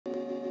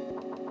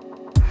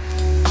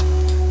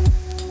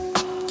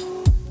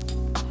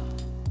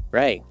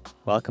Ray,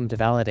 welcome to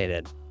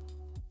Validated.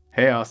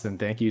 Hey, Austin,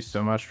 thank you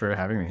so much for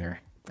having me here.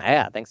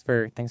 Yeah, thanks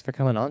for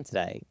coming on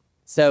today.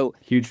 So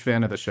Huge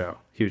fan of the show.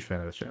 Huge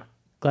fan of the show.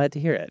 glad to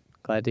hear it.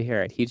 Glad to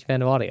hear it. Huge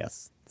fan of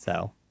Audius.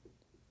 So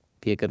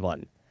be a good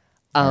one.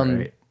 All Um,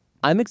 right.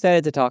 I'm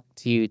excited to talk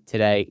to you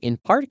today, in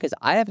part because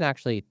I haven't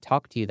actually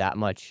talked to you that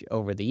much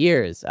over the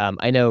years.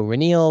 I know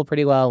Raneal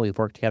pretty well. We've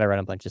worked together on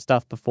a bunch of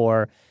stuff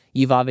before.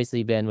 You've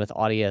obviously been with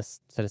Audius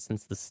sort of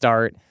since the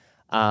start.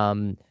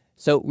 Um,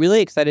 so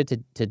really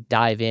excited to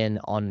dive in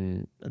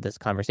on this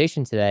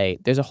conversation today.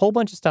 There's a whole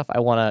bunch of stuff I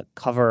want to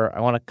cover. I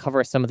want to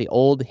cover some of the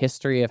old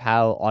history of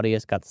how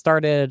Audius got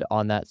started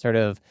on that sort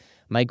of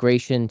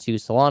migration to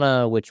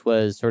Solana, which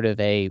was sort of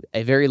a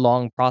very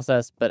long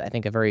process, but I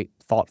think a very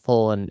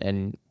thoughtful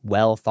and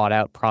well thought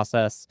out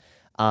process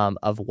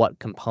of what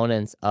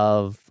components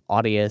of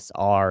Audius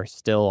are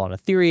still on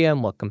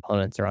Ethereum, what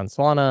components are on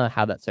Solana,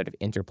 how that sort of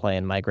interplay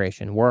and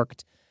migration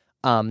worked.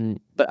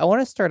 But I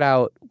want to start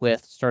out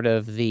with sort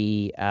of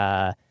the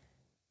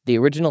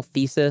original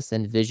thesis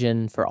and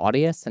vision for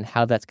Audius and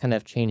how that's kind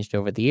of changed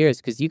over the years,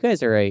 because you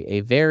guys are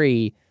a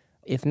very,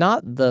 if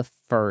not the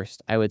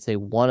first, I would say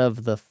one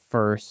of the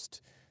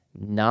first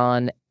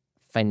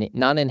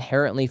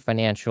non-inherently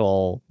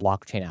financial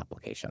blockchain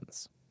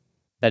applications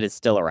that is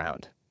still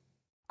around.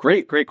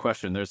 Great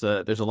question. There's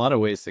a lot of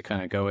ways to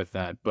kind of go with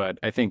that, but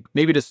I think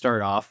maybe to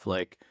start off,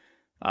 what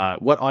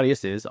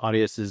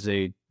Audius is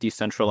a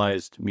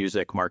decentralized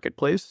music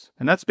marketplace,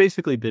 and that's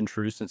basically been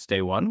true since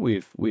day one.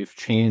 We've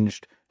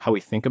changed how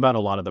we think about a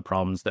lot of the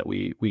problems that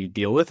we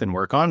deal with and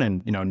work on,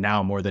 and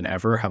now more than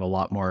ever have a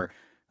lot more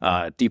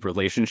deep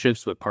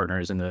relationships with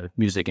partners in the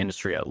music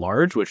industry at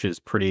large, which is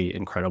pretty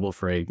incredible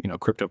for a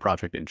crypto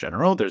project in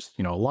general. There's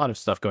a lot of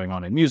stuff going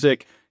on in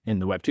music, in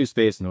the Web 2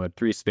 space, in the Web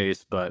 3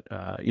 space, but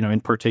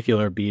in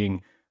particular,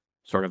 being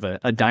sort of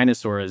a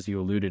dinosaur, as you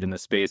alluded in the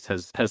space,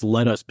 has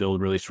let us build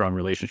really strong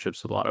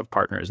relationships with a lot of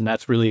partners, and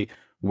that's really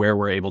where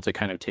we're able to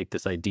kind of take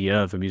this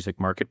idea of a music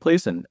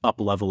marketplace and up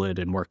level it,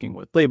 and working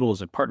with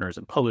labels and partners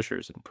and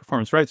publishers and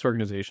performance rights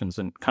organizations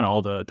and kind of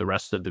all the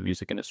rest of the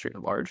music industry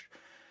at large.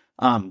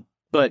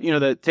 But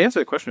to answer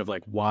the question of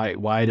like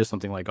why does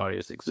something like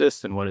Audius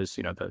exist and what is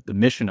the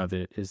mission of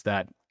it, is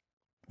that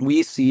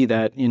we see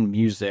that in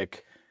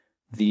music,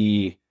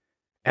 the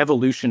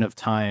evolution of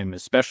time,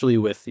 especially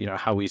with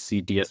how we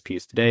see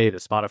DSPs today, the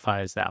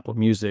Spotify's, the Apple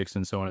Musics,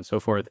 and so on and so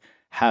forth,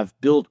 have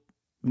built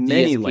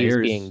many DSPs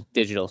layers. being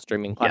digital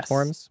streaming Yes,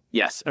 platforms.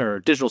 yes, or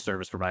digital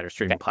service provider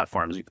streaming Okay.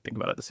 platforms. You can think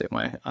about it the same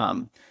way.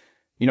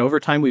 Over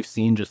time, we've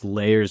seen just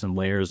layers and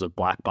layers of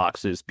black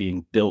boxes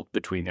being built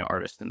between the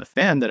artist and the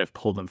fan that have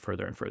pulled them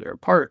further and further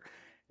apart.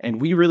 And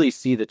we really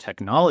see the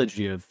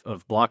technology of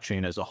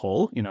blockchain as a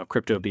whole,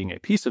 crypto being a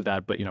piece of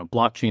that, but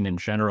blockchain in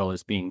general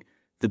as being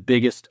the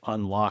biggest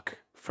unlock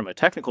from a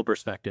technical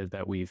perspective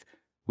that we've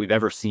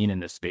ever seen in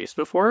this space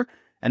before.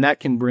 And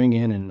that can bring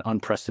in an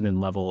unprecedented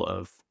level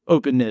of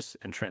openness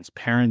and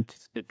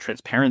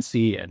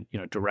transparency and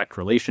direct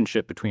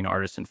relationship between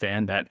artist and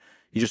fan that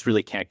you just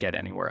really can't get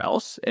anywhere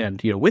else.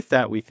 And with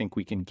that, we think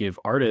we can give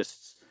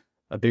artists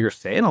a bigger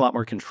say and a lot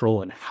more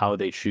control in how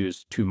they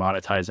choose to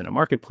monetize in a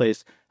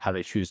marketplace, how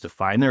they choose to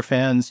find their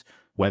fans,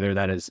 whether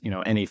that is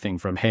anything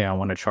from, hey, I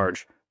want to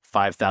charge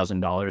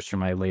 $5,000 for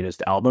my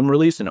latest album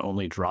release and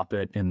only drop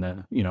it in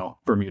the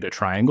Bermuda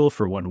Triangle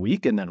for 1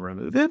 week and then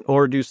remove it,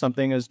 or do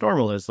something as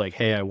normal as like,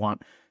 hey, I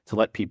want to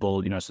let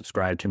people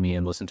subscribe to me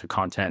and listen to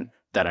content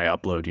that I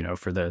upload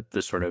for the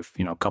sort of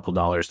couple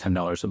dollars,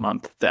 $10 a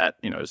month that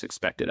is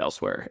expected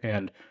elsewhere.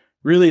 And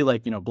really,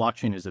 like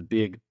blockchain is a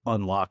big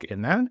unlock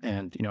in that.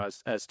 And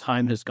as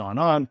time has gone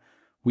on,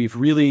 we've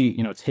really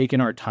taken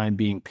our time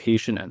being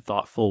patient and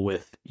thoughtful,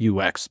 with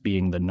UX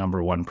being the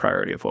number one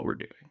priority of what we're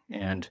doing.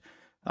 And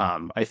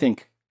I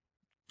think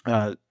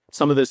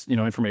some of this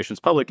information is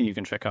public, and you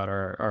can check out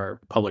our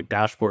public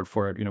dashboard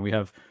for it. We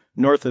have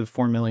north of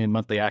 4 million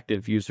monthly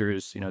active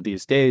users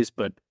these days,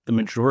 but the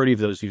majority of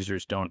those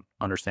users don't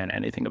understand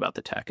anything about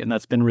the tech. And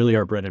that's been really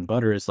our bread and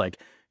butter, is like,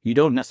 you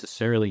don't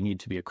necessarily need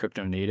to be a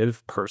crypto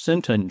native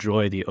person to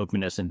enjoy the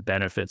openness and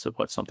benefits of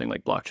what something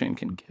like blockchain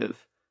can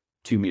give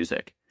to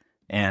music.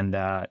 And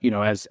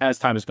as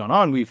time has gone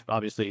on, we've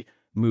obviously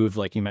moved,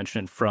 like you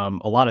mentioned, from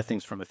a lot of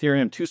things from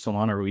Ethereum to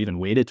Solana, or we even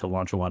waited to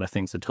launch a lot of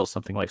things until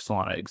something like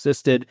Solana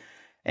existed.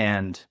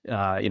 And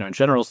in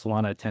general,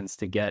 Solana tends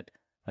to get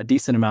a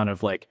decent amount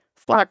of like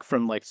flack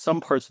from like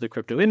some parts of the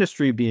crypto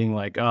industry, being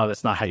like, oh,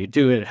 that's not how you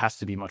do it. It has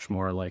to be much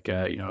more like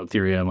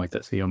Ethereum, like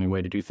that's the only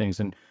way to do things.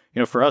 And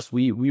for us,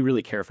 we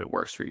really care if it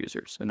works for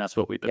users, and that's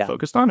what we've been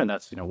focused on, and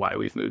that's why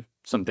we've moved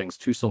some things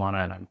to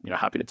Solana. And I'm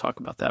happy to talk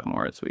about that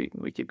more as we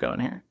keep going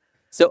here.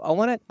 So I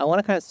want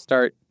to kind of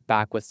start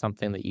back with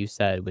something that you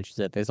said, which is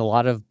that there's a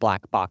lot of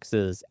black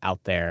boxes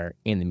out there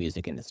in the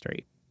music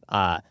industry.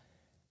 I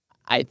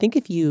think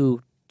if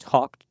you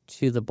talked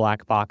to the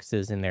black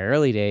boxes in their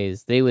early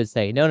days, they would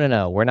say,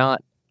 no, we're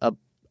not a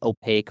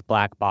opaque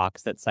black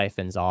box that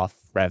siphons off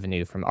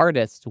revenue from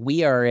artists.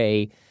 We are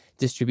a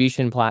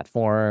distribution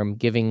platform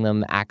giving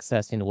them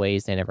access in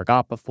ways they never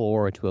got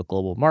before to a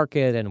global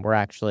market, and we're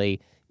actually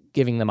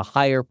giving them a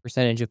higher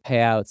percentage of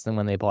payouts than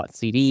when they bought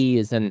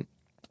CDs. And,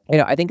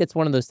 I think it's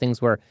one of those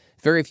things where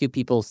very few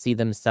people see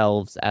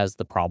themselves as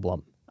the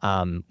problem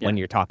when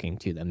you're talking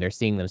to them. They're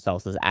seeing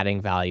themselves as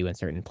adding value in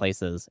certain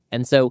places.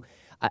 And so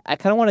I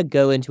kind of want to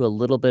go into a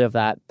little bit of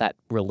that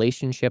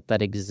relationship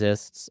that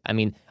exists. I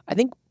mean, I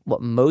think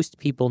what most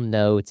people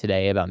know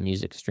today about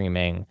music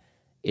streaming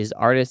is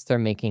artists are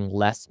making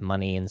less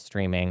money in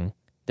streaming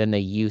than they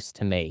used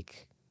to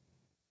make,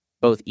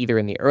 both either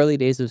in the early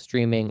days of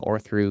streaming or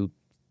through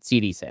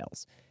CD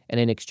sales. And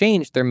in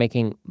exchange, they're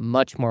making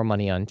much more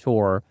money on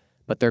tour,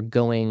 but they're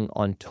going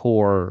on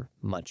tour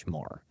much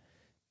more.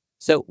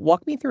 So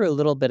walk me through a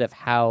little bit of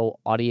how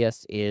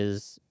Audius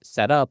is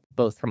set up,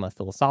 both from a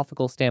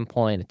philosophical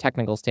standpoint, a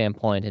technical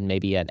standpoint, and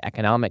maybe an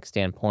economic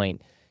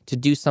standpoint, to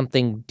do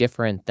something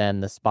different than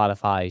the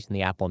Spotifys and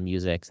the Apple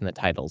Musics and the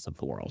titles of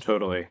the world.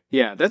 Totally.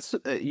 Yeah, that's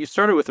you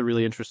started with a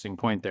really interesting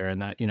point there,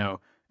 and that,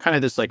 kind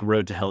of this like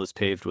road to hell is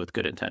paved with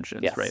good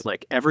intentions, Yes. right?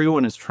 Like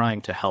everyone is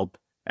trying to help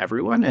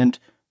everyone, and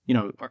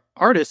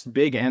artists,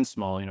 big and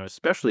small,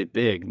 especially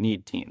big,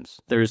 need teams.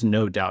 There is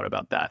no doubt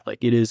about that.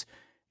 Like it is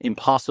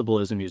impossible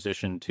as a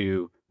musician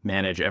to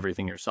manage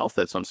everything yourself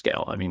at some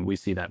scale. I mean, we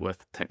see that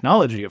with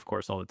technology, of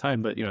course, all the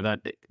time, but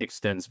that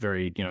extends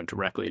very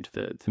directly to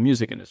the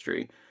music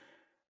industry.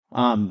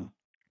 And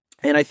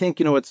I think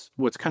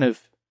what's kind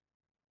of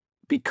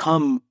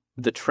become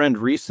the trend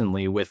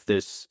recently with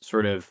this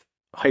sort of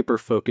hyper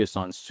focus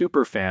on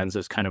super fans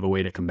as kind of a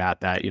way to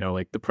combat that.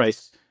 Like the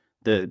price,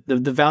 the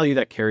value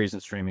that carries in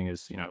streaming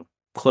is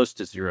close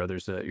to zero.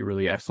 There's a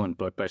really excellent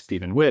book by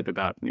Stephen Witt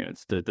about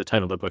it's the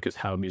title of the book is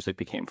How Music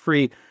Became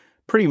Free.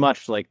 Pretty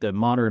much like the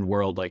modern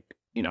world, like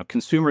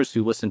consumers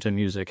who listen to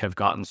music have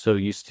gotten so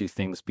used to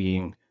things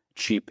being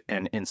cheap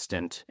and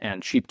instant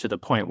and cheap to the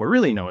point where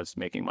really no one's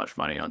making much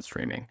money on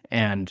streaming.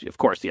 And of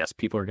course, yes,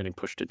 people are getting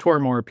pushed to tour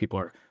more. People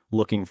are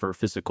looking for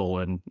physical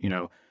and,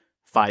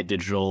 fi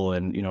digital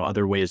and,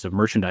 other ways of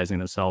merchandising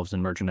themselves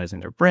and merchandising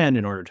their brand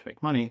in order to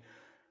make money.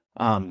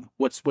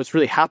 What's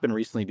really happened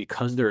recently,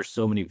 because there are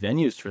so many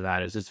venues for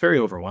that, is it's very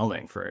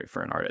overwhelming for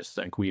an artist.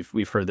 Like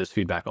we've heard this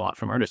feedback a lot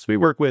from artists we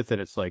work with, and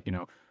it's like,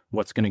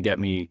 what's going to get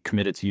me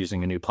committed to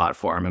using a new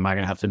platform? Am I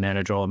going to have to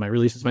manage all of my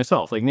releases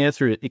myself? Like the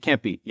answer, it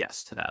can't be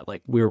yes to that.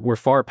 Like we're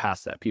far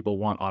past that. People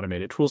want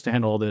automated tools to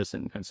handle all this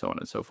and so on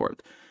and so forth.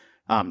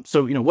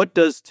 So, what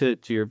does to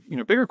your,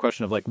 bigger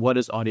question of like, what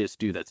does Audius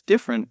do that's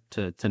different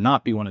to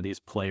not be one of these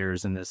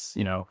players in this,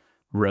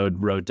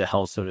 road to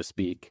hell, so to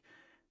speak,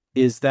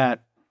 is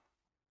that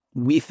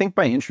we think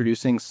by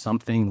introducing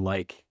something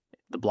like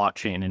the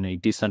blockchain and a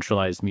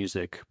decentralized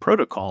music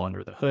protocol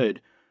under the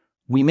hood,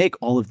 we make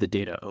all of the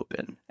data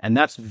open. And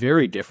that's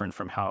very different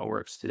from how it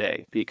works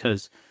today,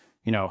 because,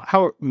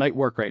 how it might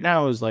work right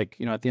now is like,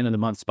 at the end of the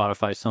month,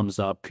 Spotify sums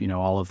up,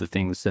 all of the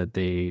things that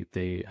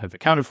they have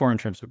accounted for in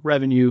terms of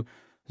revenue.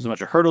 There's a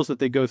bunch of hurdles that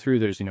they go through.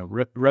 There's,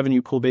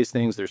 revenue pool-based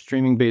things, there's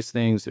streaming-based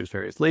things, there's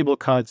various label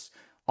cuts.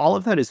 All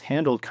of that is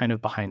handled kind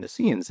of behind the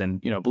scenes.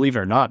 And, believe it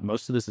or not,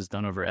 most of this is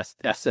done over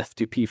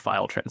SF2P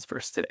file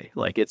transfers today.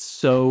 Like it's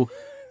so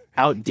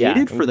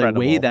outdated for the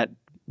way that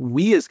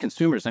we as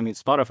consumers, I mean,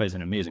 Spotify is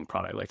an amazing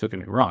product. Like, don't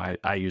get me wrong,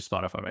 I use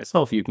Spotify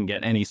myself. You can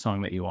get any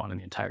song that you want in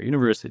the entire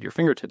universe at your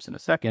fingertips in a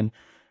second.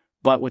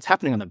 But what's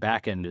happening on the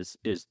back end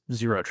is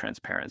zero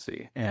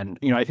transparency. And,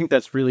 I think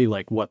that's really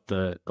like what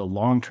the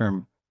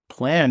long-term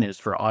plan is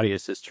for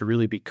Audius, is to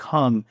really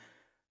become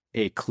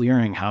a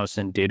clearinghouse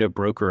and data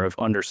broker of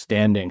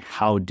understanding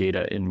how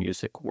data in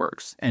music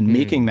works and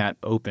making that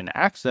open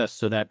access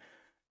so that,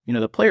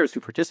 the players who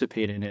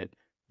participate in it,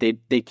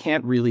 they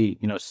can't really,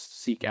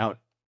 seek out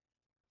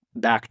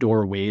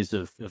backdoor ways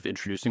of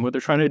introducing what they're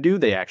trying to do.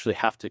 They actually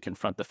have to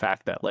confront the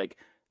fact that like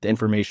the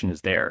information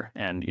is there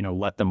and,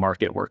 let the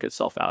market work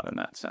itself out in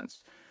that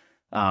sense.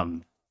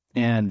 And,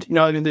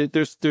 I mean,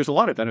 there's a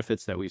lot of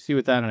benefits that we see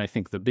with that. And I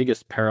think the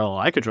biggest parallel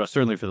I could draw,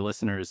 certainly for the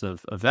listeners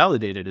of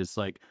Validated, is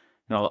like,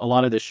 a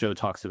lot of this show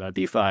talks about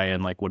DeFi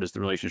and like, what is the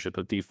relationship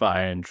of DeFi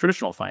and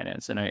traditional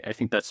finance? And I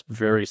think that's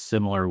very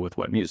similar with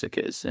what music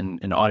is. And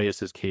in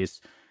Audius's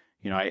case,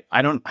 I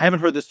haven't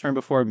heard this term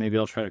before. Maybe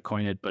I'll try to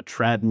coin it, but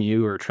trad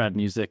mu or trad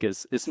music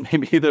is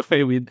maybe the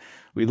way we'd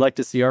like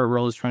to see our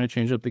role is trying to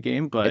change up the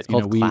game. But it's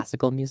called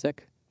classical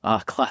music.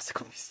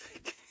 Classical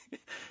music.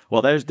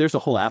 Well, there's a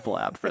whole Apple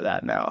app for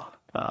that now.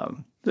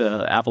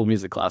 The Apple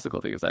Music Classical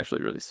thing is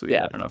actually really sweet.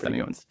 Yeah, I don't know if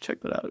anyone's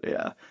checked that out.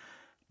 Yeah,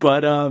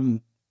 but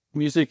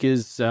music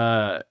is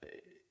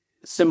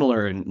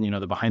similar, and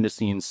the behind the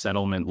scenes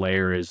settlement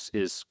layer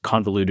is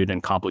convoluted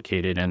and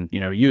complicated, and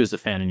you as a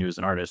fan and you as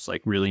an artist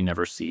like really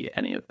never see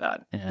any of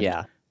that.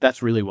 And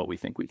that's really what we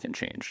think we can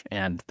change.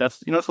 And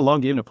that's it's a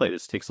long game to play.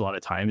 This takes a lot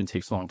of time and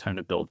takes a long time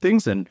to build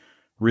things. And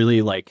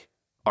really, like,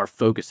 our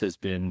focus has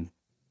been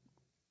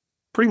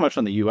pretty much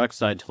on the UX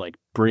side to like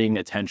bring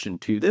attention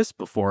to this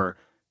before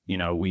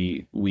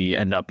we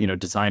end up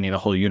designing the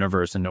whole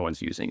universe and no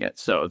one's using it.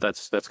 So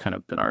that's kind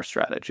of been our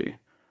strategy.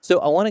 So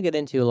I want to get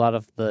into a lot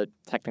of the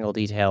technical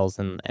details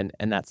and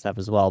that stuff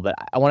as well, but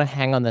I want to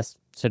hang on this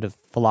sort of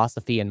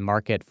philosophy and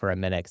market for a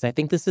minute, because I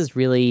think this is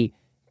really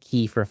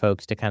key for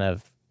folks to kind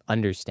of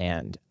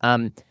understand.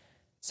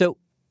 So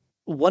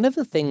one of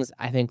the things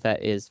I think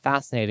that is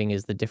fascinating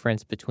is the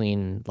difference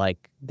between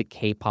like the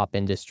K-pop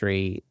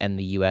industry and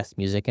the US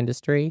music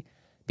industry,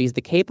 because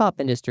the K-pop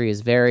industry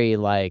is very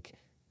like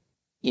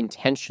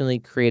intentionally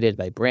created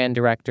by brand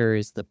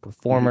directors. The Mhm.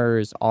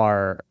 performers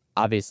are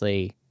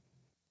obviously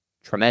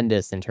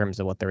tremendous in terms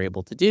of what they're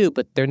able to do,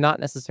 but they're not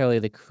necessarily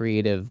the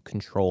creative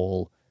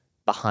control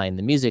behind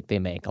the music they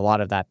make. A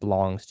lot of that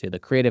belongs to the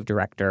creative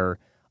director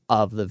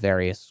of the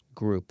various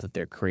group that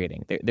they're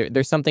creating.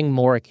 There's something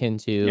more akin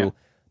Yeah. to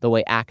the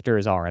way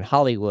actors are in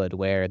Hollywood,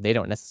 where they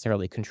don't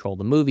necessarily control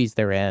the movies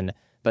they're in,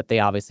 but they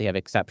obviously have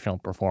exceptional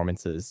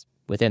performances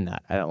within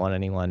that. I don't want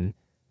anyone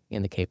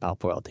in the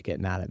K-pop world to get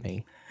mad at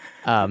me.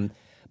 Um,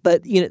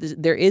 but,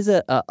 there is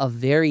a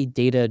very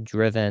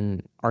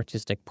data-driven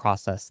artistic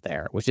process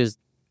there, which is,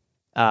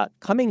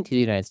 coming to the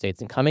United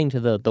States and coming to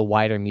the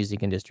wider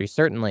music industry,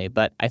 certainly,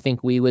 but I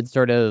think we would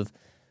sort of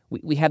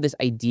we have this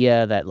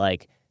idea that,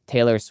 like,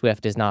 Taylor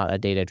Swift is not a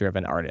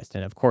data-driven artist,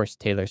 and, of course,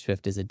 Taylor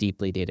Swift is a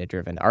deeply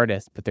data-driven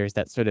artist, but there's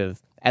that sort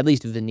of, at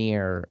least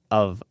veneer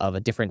of a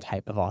different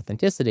type of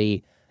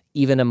authenticity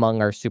even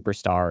among our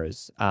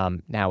superstars,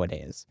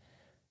 nowadays.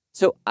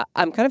 So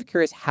I'm kind of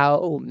curious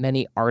how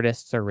many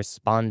artists are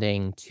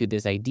responding to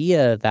this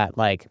idea that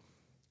like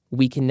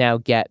we can now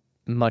get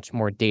much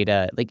more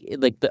data, like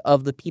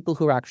the people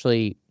who are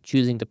actually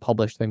choosing to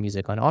publish their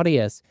music on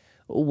Audius.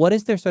 What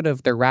is their sort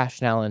of their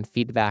rationale and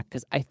feedback?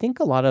 Because I think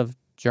a lot of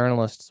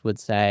journalists would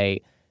say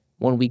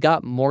when we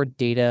got more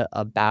data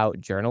about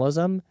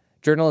journalism,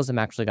 journalism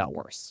actually got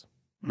worse.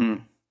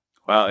 Mm.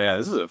 Wow, yeah,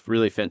 this is a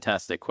really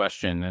fantastic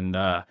question, and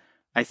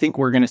I think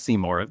we're going to see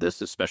more of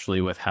this,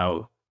 especially with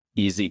how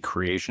easy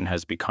creation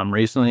has become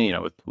recently.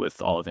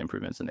 With all of the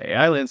improvements in the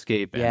AI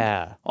landscape and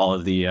Yeah. all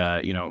of the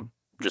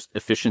just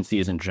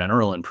efficiencies in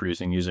general in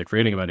producing music,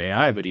 forgetting about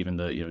AI, but even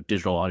the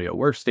digital audio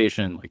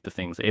workstation, like the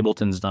things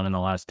Ableton's done in the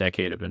last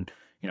decade, have been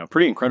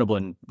pretty incredible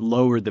and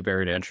lowered the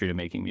barrier to entry to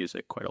making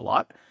music quite a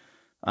lot.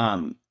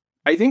 Um,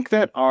 I think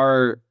that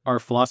our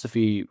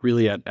philosophy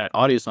really at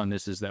Audius on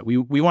this is that we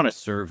want to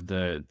serve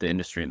the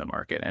industry and the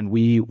market, and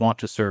we want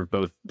to serve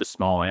both the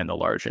small and the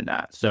large in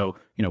that. So,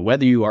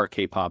 whether you are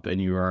K-pop and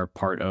you are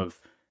part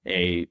of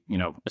a,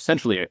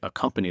 essentially a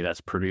company that's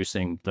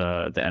producing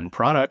the end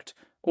product,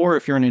 or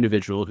if you're an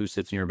individual who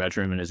sits in your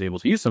bedroom and is able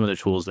to use some of the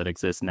tools that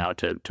exist now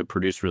to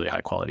produce really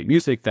high quality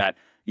music, that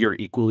you're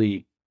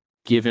equally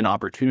given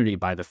opportunity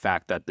by the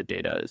fact that the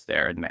data is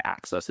there and the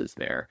access is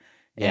there.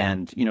 Yeah.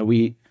 And,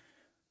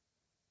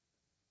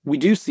 we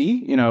do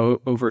see,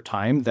 over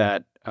time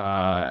that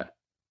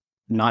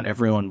not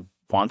everyone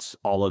wants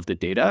all of the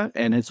data.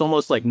 And it's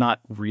almost like not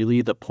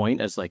really the point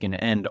as like an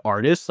end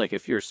artist. Like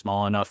if you're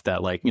small enough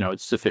that like,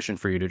 it's sufficient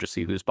for you to just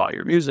see who's bought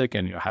your music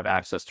and, have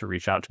access to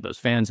reach out to those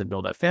fans and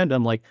build that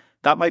fandom, like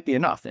that might be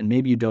enough. And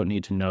maybe you don't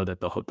need to know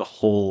that the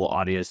whole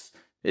audience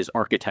is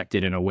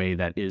architected in a way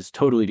that is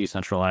totally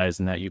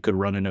decentralized and that you could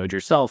run a node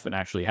yourself and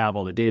actually have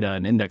all the data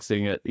and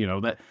indexing it,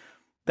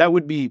 that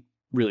would be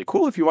really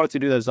cool if you wanted to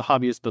do that as a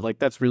hobbyist, but like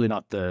that's really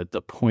not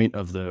the point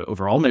of the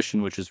overall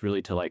mission, which is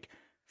really to like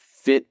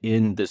fit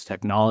in this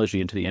technology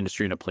into the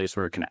industry in a place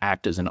where it can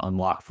act as an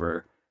unlock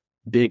for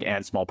big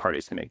and small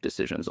parties to make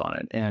decisions on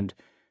it. And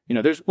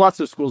there's lots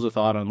of schools of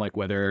thought on like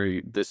whether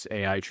this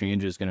AI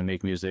change is going to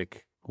make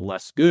music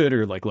less good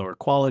or like lower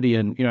quality.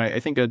 And I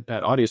think at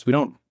Audius we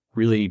don't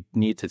really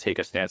need to take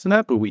a stance on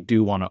that, but we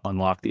do want to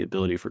unlock the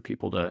ability for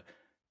people to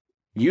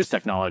use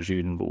technology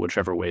in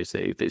whichever ways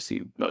they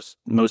see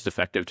most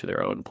effective to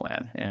their own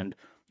plan. And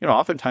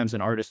oftentimes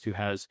an artist who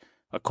has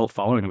a cult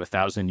following of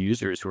 1,000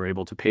 users who are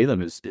able to pay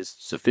them is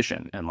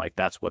sufficient, and like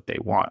that's what they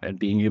want. And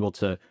being able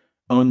to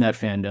own that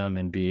fandom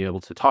and be able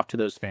to talk to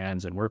those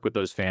fans and work with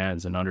those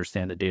fans and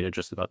understand the data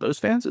just about those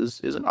fans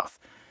is enough.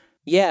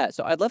 Yeah,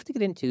 so I'd love to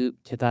get into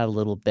that a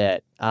little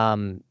bit.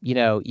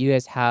 You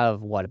guys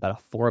have what about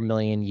a 4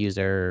 million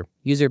user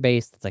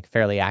base that's like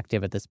fairly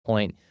active at this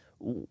point.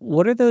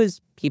 What are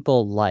those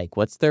people like?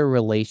 What's their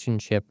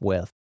relationship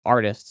with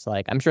artists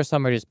like? I'm sure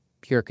some are just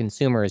pure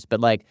consumers, but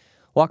like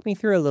walk me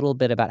through a little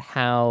bit about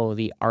how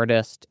the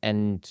artist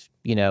and,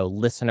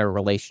 listener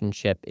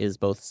relationship is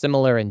both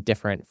similar and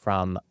different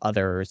from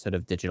other sort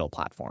of digital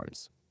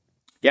platforms.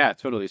 Yeah,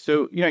 totally.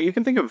 So, you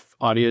can think of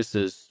Audius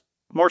as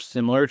more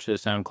similar to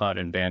SoundCloud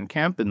and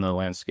Bandcamp in the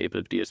landscape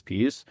of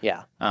DSPs.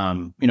 Yeah.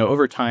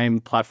 Over time,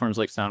 platforms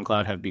like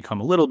SoundCloud have become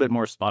a little bit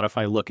more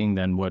Spotify looking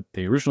than what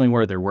they originally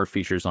were. There were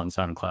features on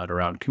SoundCloud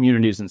around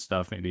communities and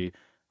stuff, maybe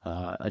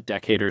a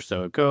decade or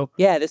so ago.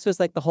 Yeah, this was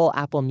like the whole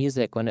Apple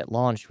Music when it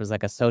launched was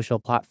like a social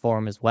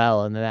platform as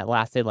well, and then that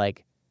lasted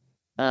like,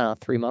 I don't know,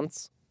 3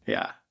 months?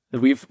 Yeah,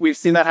 we've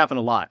seen that happen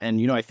a lot,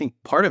 and I think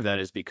part of that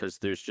is because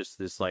there's just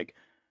this like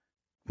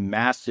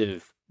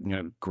massive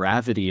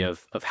gravity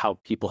of how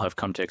people have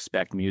come to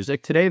expect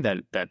music today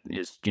that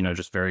is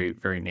just very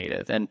very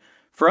native. And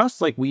for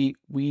us, like we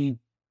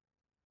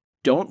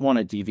don't want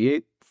to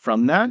deviate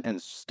from that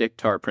and stick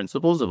to our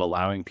principles of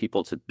allowing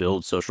people to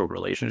build social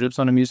relationships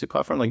on a music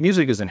platform. Like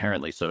music is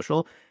inherently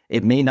social.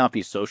 It may not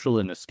be social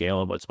in the scale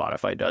of what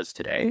Spotify does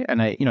today.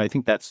 And I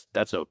think that's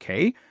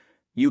okay.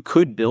 You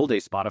could build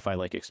a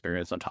Spotify-like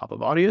experience on top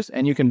of Audius,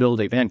 and you can build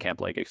a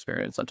Bandcamp-like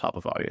experience on top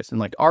of Audius. And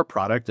like our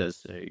product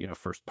as a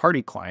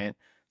first-party client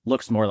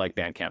looks more like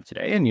Bandcamp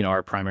today. And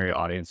our primary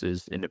audience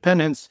is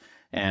independents,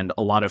 and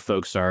a lot of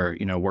folks are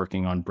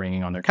working on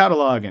bringing on their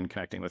catalog and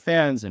connecting with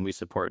fans. And we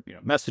support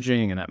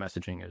messaging, and that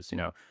messaging is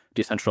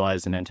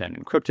decentralized and end-to-end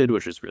encrypted,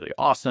 which is really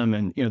awesome.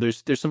 And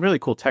there's some really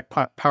cool tech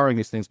powering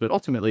these things. But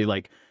ultimately,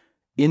 like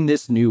in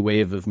this new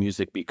wave of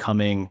music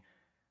becoming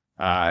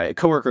a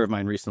coworker of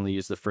mine recently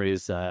used the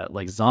phrase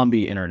like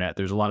zombie internet.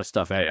 There's a lot of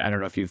stuff. I don't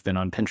know if you've been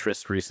on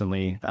Pinterest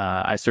recently.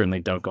 I certainly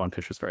don't go on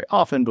Pinterest very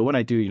often, but when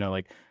I do,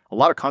 like a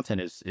lot of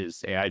content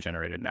is AI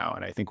generated now.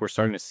 And I think we're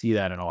starting to see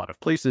that in a lot of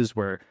places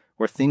where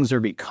things are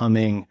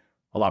becoming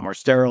a lot more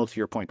sterile. To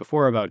your point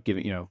before about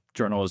giving,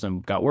 journalism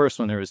got worse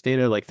when there was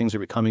data, like things are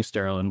becoming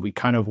sterile, and we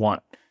kind of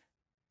want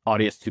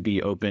Audius to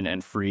be open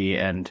and free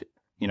and,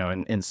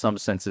 in some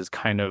senses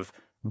kind of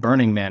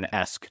Burning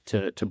Man-esque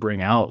to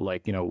bring out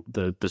like,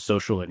 the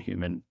social and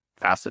human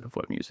facet of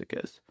what music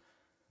is.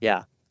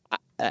 Yeah.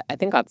 I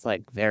think that's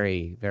like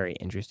very, very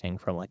interesting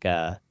from like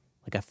a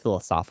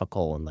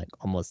philosophical and like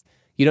almost,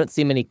 you don't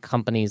see many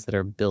companies that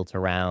are built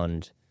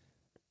around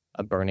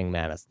a Burning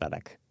Man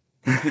aesthetic.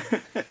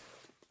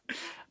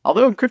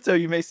 Although in crypto,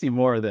 you may see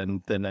more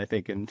than I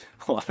think in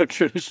a lot of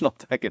traditional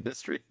tech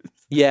industries.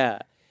 Yeah.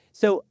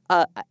 So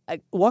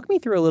walk me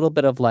through a little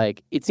bit of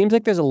like, it seems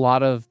like there's a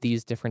lot of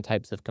these different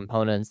types of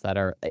components that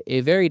are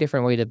a very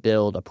different way to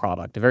build a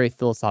product, a very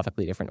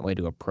philosophically different way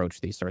to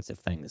approach these sorts of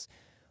things.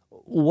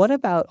 What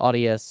about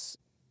Audius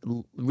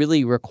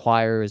really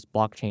requires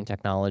blockchain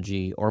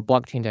technology, or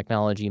blockchain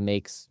technology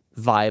makes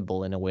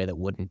viable in a way that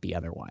wouldn't be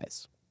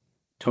otherwise?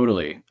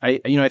 Totally. I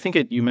think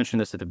you mentioned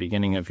this at the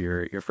beginning of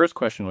your first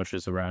question, which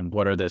is around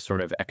what are the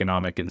sort of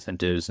economic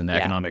incentives and the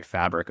economic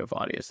fabric of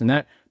Audius. And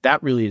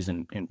that really is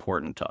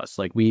important to us.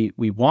 Like we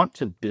want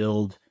to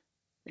build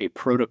a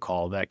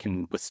protocol that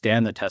can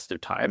withstand the test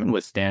of time and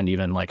withstand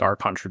even like our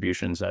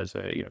contributions as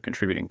a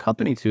contributing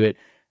company to it,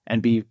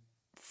 and be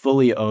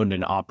fully owned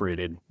and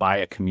operated by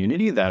a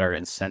community that are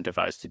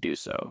incentivized to do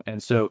so.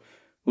 And so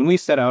when we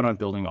set out on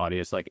building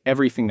Audius, like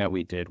everything that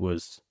we did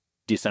was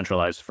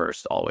decentralized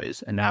first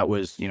always. And that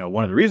was,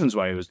 one of the reasons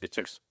why it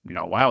took,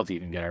 a while to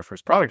even get our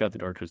first product out the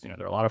door, because, there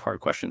are a lot of hard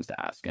questions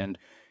to ask. And,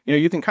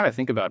 you can kind of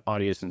think about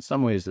Audius in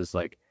some ways as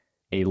like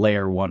a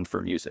layer one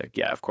for music.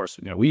 Yeah, of course,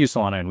 we use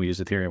Solana and we use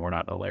Ethereum. We're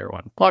not a layer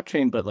one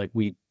blockchain, but like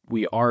we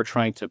are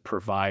trying to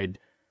provide,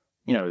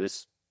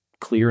 this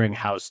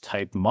clearinghouse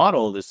type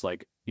model, this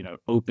like,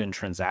 open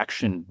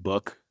transaction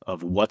book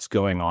of what's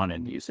going on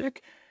in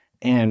music.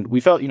 And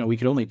we felt, we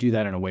could only do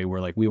that in a way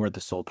where like we weren't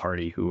the sole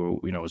party who,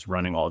 was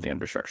running all of the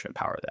infrastructure and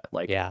power that.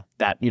 Like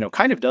that,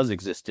 kind of does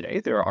exist today.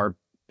 There are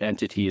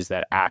entities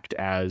that act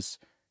as,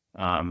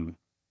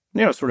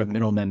 sort of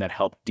middlemen that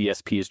help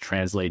DSPs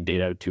translate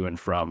data to and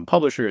from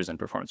publishers and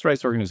performance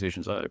rights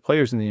organizations, other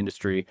players in the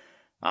industry.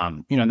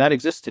 That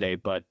exists today,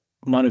 but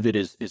none of it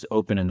is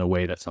open in the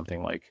way that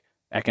something like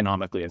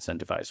economically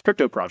incentivized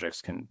crypto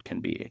projects can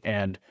be.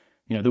 And,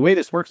 the way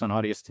this works on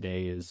Audius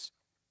today is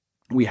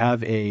we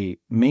have a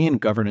main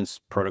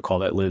governance protocol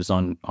that lives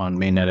on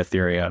mainnet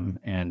Ethereum.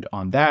 And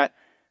on that,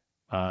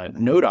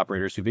 node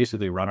operators who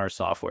basically run our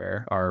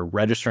software are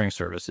registering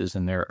services,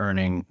 and they're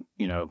earning,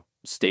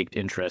 staked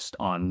interest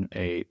on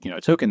a,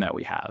 token that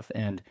we have.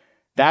 And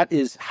that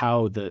is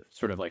how the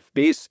sort of like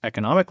base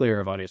economic layer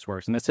of Audius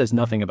works. And that says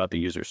nothing about the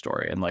user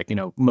story. And like,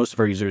 most of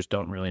our users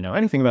don't really know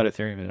anything about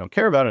Ethereum, and they don't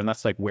care about it. And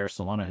that's like where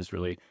Solana has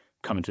really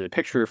come into the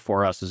picture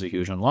for us as a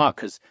huge unlock,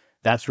 because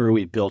that's where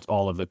we built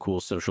all of the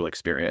cool social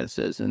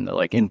experiences and the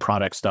like in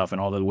product stuff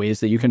and all the ways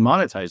that you can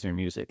monetize your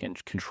music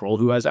and control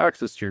who has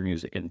access to your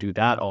music and do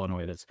that all in a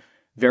way that's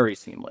very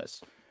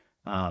seamless.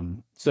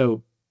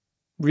 So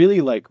really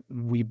like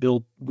we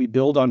build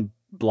on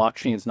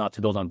blockchains, not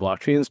to build on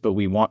blockchains, but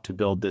we want to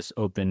build this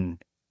open,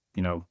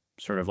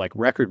 sort of like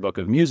record book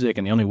of music.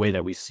 And the only way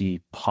that we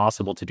see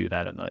possible to do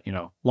that in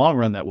the, long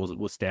run that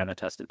will stand the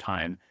test of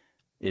time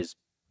is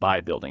by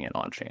building it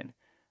on chain.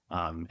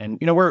 And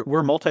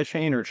we're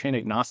multi-chain or chain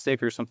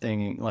agnostic or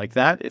something like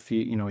that, if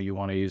you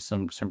want to use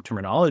some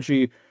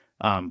terminology,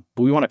 but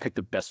we want to pick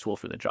the best tool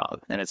for the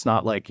job. And it's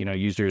not like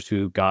users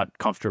who got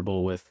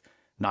comfortable with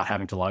not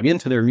having to log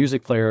into their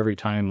music player every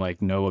time,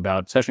 like know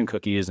about session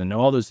cookies and know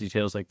all those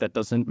details. Like that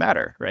doesn't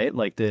matter, right?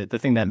 Like the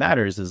thing that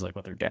matters is like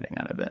what they're getting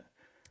out of it.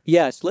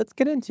 Yeah, so let's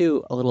get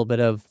into a little bit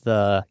of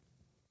the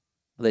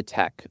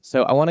tech.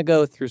 So I want to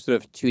go through sort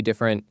of two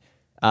different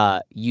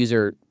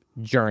user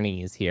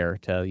journeys here,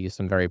 to use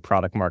some very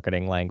product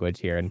marketing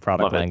language here and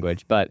product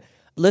language. But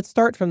let's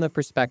start from the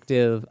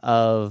perspective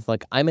of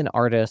like, I'm an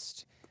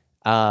artist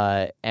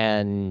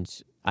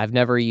and I've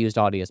never used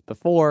Audius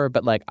before,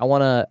 but like I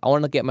want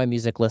to get my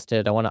music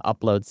listed. I want to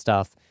upload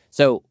stuff.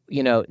 So,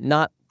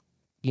 not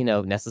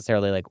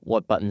necessarily like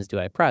what buttons do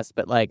I press,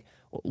 but like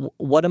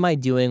what am I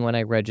doing when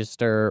I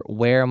register?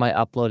 Where am I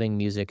uploading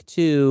music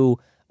to?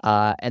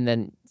 And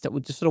then so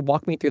just sort of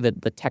walk me through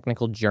the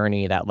technical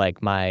journey that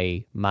like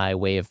my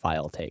wave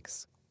file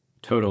takes.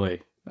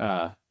 Totally.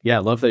 Yeah, I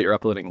love that you're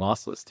uploading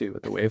lossless too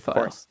with the wave Of file.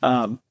 course.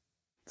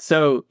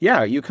 So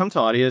yeah, you come to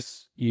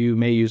Audius, you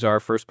may use our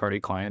first party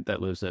client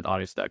that lives at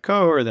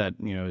audius.co, or that,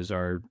 is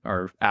our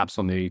apps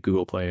on the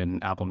Google Play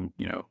and Apple,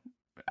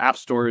 app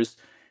stores.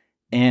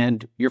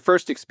 And your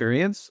first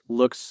experience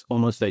looks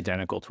almost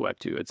identical to Web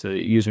 2. It's a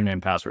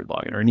username, password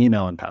login, or an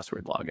email and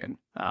password login.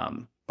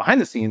 Behind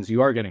the scenes,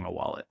 you are getting a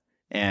wallet.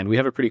 And we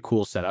have a pretty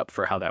cool setup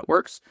for how that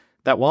works.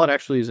 That wallet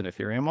actually is an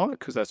Ethereum wallet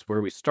because that's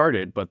where we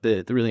started. But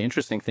the really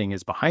interesting thing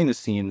is behind the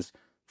scenes,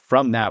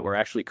 from that, we're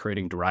actually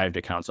creating derived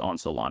accounts on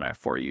Solana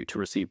for you to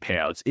receive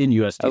payouts in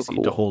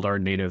USDC to hold our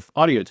native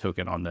audio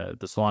token on the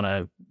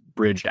Solana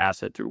bridged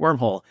asset through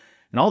Wormhole.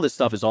 And all this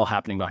stuff is all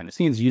happening behind the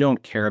scenes. You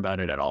don't care about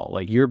it at all.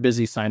 Like, you're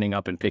busy signing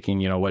up and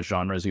picking, what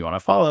genres you want to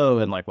follow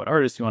and like what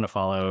artists you want to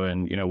follow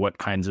and, what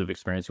kinds of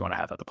experience you want to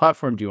have at the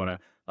platform. Do you want to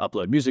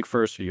upload music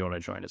first, or do you want to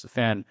join as a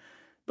fan?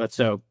 But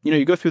so,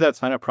 you go through that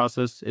sign up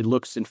process. It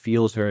looks and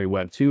feels very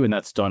Web 2, and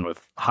that's done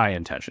with high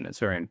intention. It's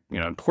very,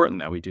 important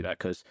that we do that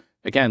because,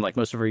 again, like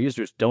most of our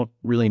users don't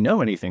really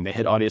know anything. They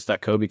hit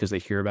audius.co because they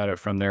hear about it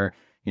from their,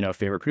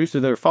 favorite producer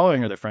they're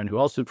following, or their friend who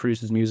also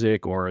produces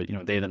music, or,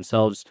 they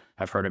themselves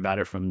have heard about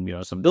it from,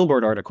 some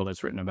Billboard article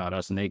that's written about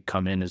us, and they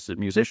come in as a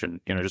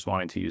musician, just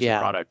wanting to use the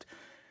product.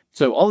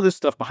 So all of this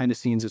stuff behind the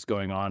scenes is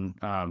going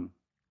on,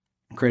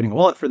 creating a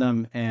wallet for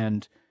them.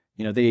 And,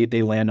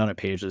 they land on a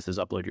page that says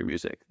upload your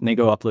music, and they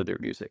go upload their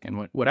music.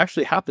 And what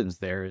actually happens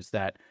there is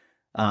that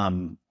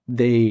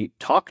they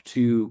talk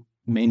to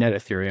mainnet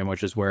Ethereum,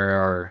 which is where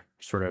our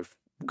sort of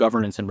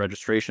governance and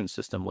registration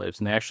system lives.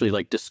 And they actually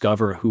like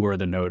discover who are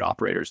the node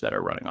operators that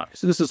are running on it.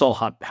 So this is all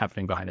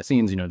happening behind the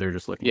scenes. They're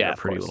just looking at a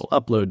pretty little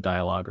upload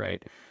dialogue,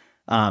 right?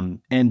 And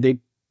they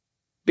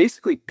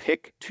basically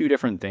pick two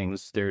different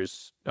things.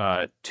 There's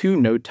two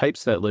node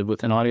types that live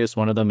within Audius.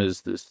 One of them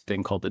is this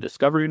thing called the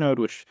discovery node,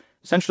 which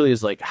essentially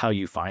is like how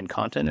you find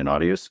content in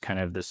Audius, kind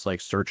of this like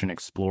search and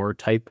explore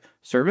type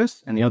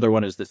service. And the other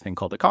one is this thing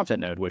called the content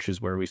node, which is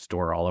where we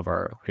store all of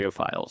our audio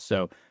files.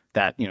 So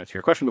that, to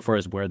your question before,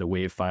 is where the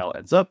wave file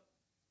ends up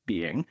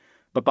being.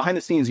 But behind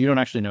the scenes, you don't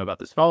actually know about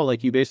this file.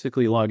 Like, you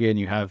basically log in,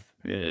 you have,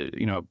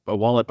 a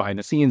wallet behind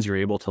the scenes. You're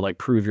able to like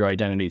prove your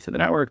identity to the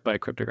network by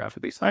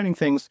cryptographically signing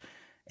things.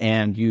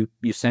 And you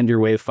send your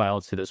wave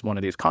file to one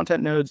of these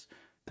content nodes.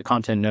 The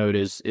content node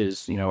is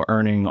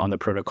earning on the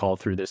protocol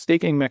through this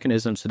staking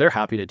mechanism. So they're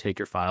happy to take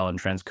your file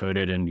and transcode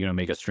it and,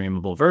 make a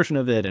streamable version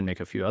of it and make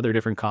a few other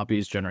different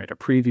copies, generate a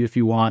preview if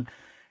you want.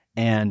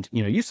 And,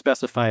 you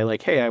specify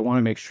like, hey, I want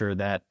to make sure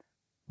that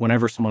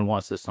whenever someone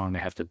wants this song, they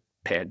have to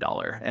pay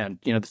 $1. And,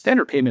 the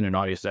standard payment in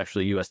Audius is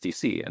actually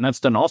USDC. And that's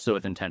done also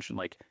with intention.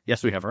 Like,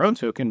 yes, we have our own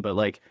token, but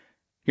like,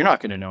 you're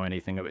not going to know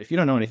anything about, if you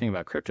don't know anything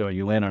about crypto and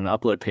you land on an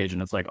upload page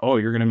and it's like, oh,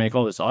 you're going to make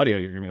all this audio,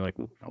 you're going to be like,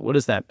 what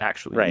does that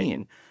actually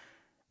mean?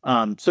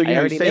 So I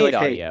already say made like,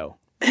 audio.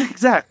 Hey,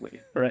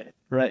 exactly.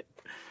 Right.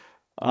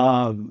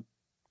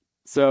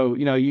 So,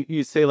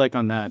 you say like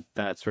on that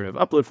sort of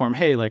upload form,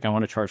 hey, like I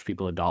want to charge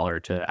people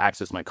 $1 to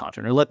access my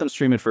content, or let them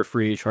stream it for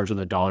free, charge them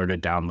 $1 to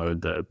download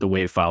the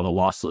WAV file, the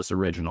lossless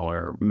original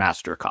or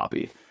master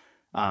copy.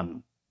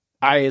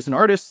 I, as an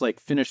artist, like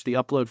finish the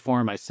upload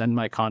form, I send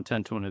my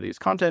content to one of these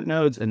content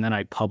nodes, and then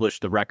I publish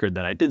the record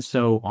that I did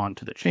so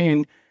onto the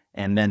chain.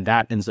 And then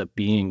that ends up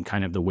being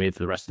kind of the way that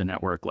the rest of the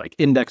network like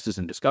indexes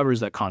and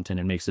discovers that content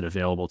and makes it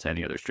available to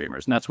any other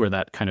streamers. And that's where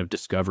that kind of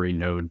discovery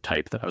node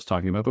type that I was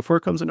talking about before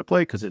comes into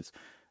play, because it's,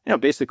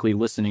 basically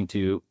listening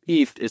to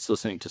ETH, it's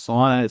listening to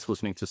Solana, it's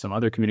listening to some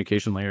other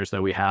communication layers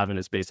that we have, and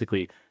it's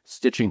basically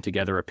stitching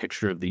together a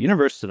picture of the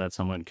universe so that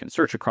someone can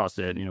search across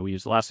it. We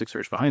use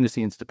Elasticsearch behind the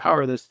scenes to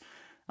power this.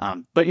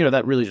 But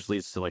that really just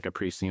leads to like a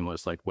pretty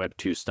seamless like Web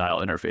 2 style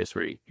interface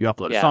where you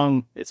upload a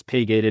song, it's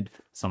pay gated,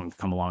 someone can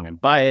come along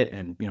and buy it,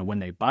 and when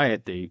they buy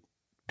it, they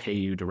pay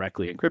you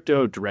directly in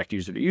crypto, direct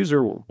user to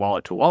user,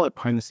 wallet to wallet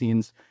behind the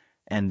scenes.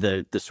 And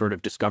the sort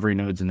of discovery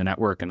nodes in the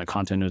network and the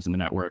content nodes in the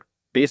network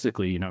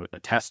basically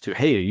attest to,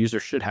 hey, a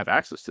user should have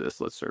access to this,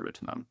 let's serve it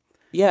to them.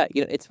 Yeah,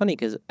 it's funny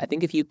because I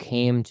think if you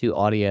came to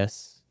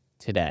Audius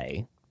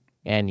today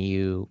and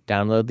you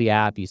download the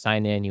app, you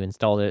sign in, you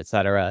installed it,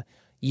 etc.,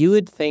 you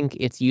would think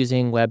it's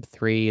using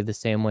Web3 the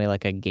same way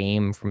like a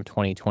game from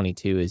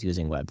 2022 is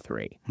using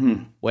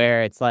Web3,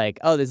 where it's like,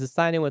 oh, there's a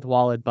sign in with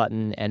wallet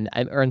button and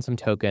I earned some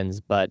tokens,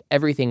 but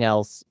everything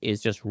else is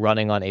just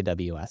running on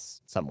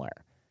AWS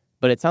somewhere.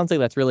 But it sounds like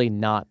that's really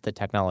not the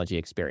technology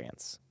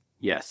experience.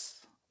 Yes.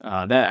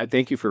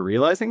 Thank you for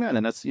realizing that.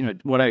 And that's,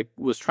 what I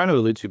was trying to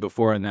allude to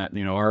before, in that,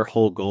 our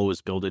whole goal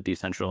was build it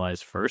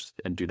decentralized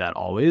first and do that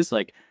always.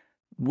 Like,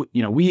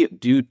 we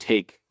do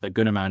take a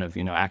good amount of,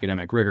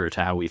 academic rigor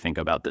to how we think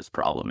about this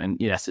problem. And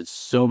yes, it's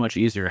so much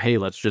easier. Hey,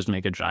 let's just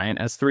make a giant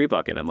S3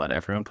 bucket and let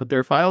everyone put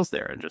their files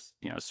there and just,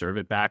 serve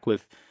it back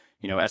with,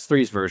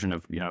 S3's version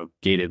of,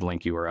 gated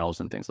link URLs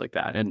and things like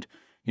that. And,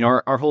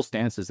 our whole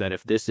stance is that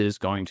if this is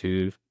going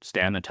to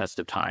stand the test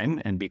of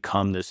time and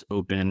become this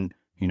open,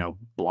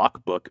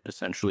 block book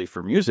essentially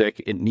for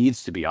music, it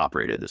needs to be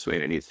operated this way.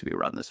 And it needs to be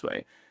run this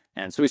way.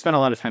 And so we spent a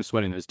lot of time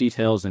sweating those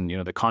details, and,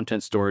 the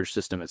content storage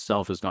system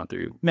itself has gone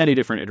through many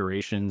different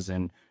iterations.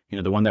 And,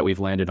 the one that we've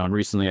landed on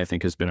recently, I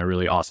think, has been a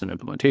really awesome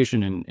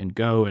implementation in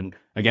Go. And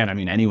again, I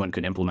mean, anyone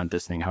could implement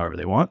this thing however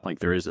they want. Like,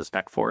 there is a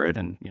spec for it.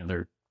 And,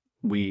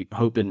 we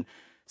hope in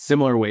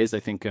similar ways. I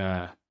think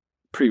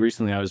pretty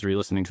recently I was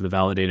re-listening to the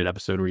Validated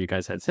episode where you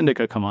guys had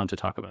Syndica come on to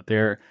talk about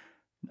their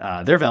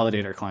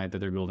validator client that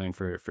they're building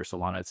for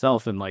Solana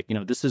itself. And like,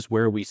 this is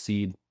where we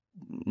see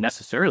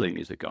necessarily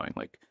music going.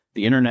 Like,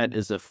 the internet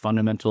is a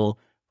fundamental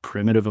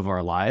primitive of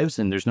our lives,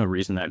 and there's no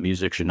reason that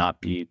music should not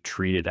be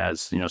treated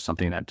as,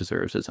 something that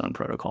deserves its own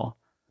protocol.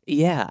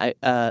 Yeah,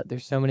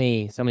 there's so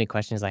many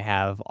questions I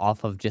have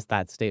off of just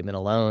that statement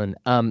alone.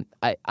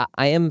 I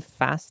am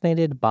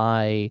fascinated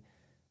by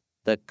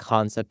the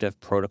concept of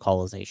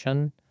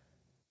protocolization,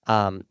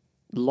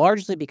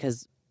 largely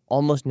because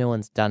almost no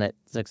one's done it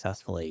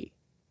successfully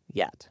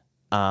yet.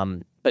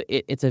 But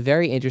it's a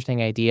very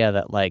interesting idea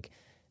that, like,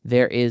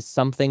 there is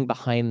something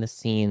behind the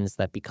scenes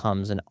that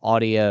becomes an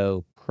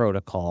audio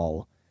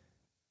protocol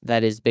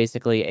that is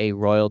basically a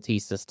royalty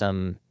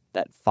system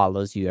that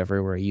follows you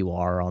everywhere you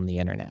are on the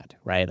internet,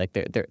 right? Like,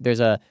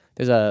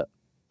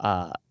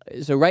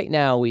 so right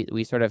now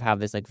we sort of have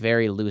this like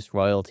very loose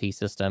royalty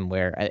system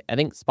where I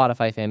think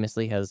Spotify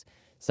famously has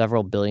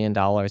several $billion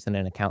in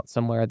an account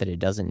somewhere that it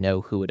doesn't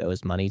know who it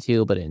owes money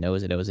to, but it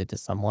knows it owes it to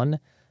someone.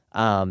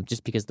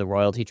 Just because the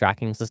royalty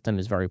tracking system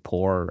is very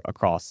poor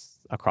across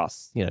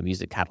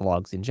music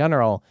catalogs in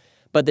general.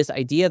 But this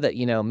idea that,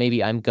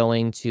 maybe I'm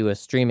going to a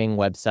streaming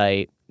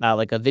website,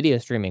 like a video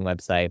streaming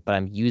website, but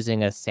I'm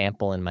using a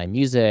sample in my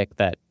music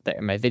that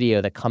my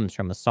video that comes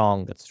from a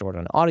song that's stored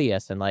on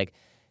Audius, and like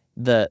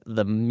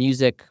the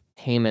music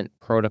payment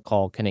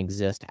protocol can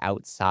exist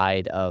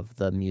outside of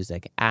the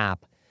music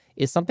app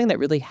is something that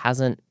really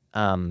hasn't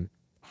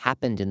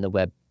happened in the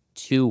Web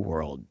 2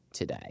 world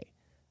today.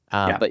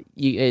 But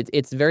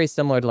it's very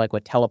similar to like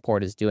what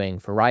Teleport is doing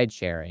for ride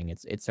sharing.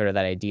 It's sort of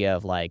that idea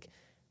of like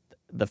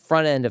the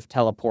front end of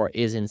Teleport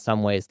is in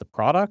some ways the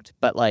product,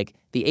 but like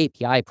the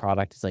API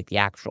product is like the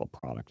actual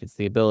product. It's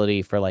the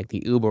ability for like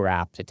the Uber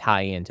app to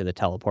tie into the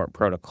Teleport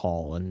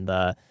protocol, and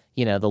the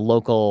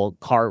local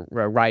car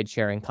ride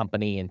sharing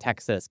company in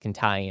Texas can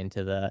tie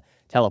into the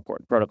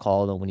Teleport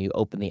protocol. And when you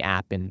open the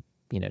app in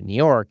New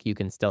York, you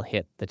can still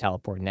hit the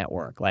Teleport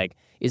network. Like,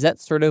 is that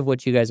sort of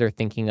what you guys are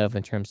thinking of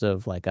in terms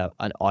of like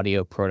an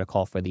audio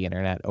protocol for the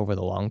internet over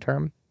the long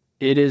term?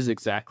 It is,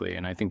 exactly.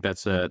 And I think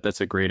that's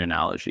a great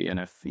analogy. And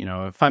if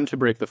I'm to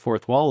break the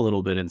fourth wall a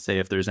little bit and say,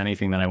 if there's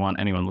anything that I want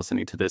anyone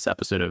listening to this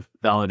episode of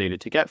Validated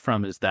to get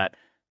from, is that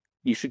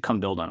you should come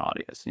build on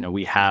Audius.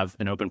 We have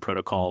an open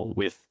protocol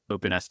with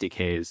open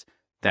SDKs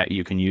that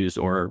you can use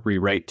or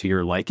rewrite to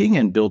your liking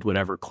and build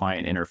whatever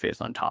client interface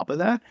on top of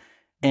that.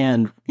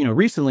 And,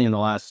 recently in the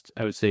last,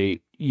 I would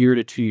say, year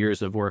to 2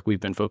 years of work,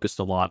 we've been focused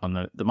a lot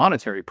on the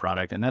monetary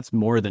product. And that's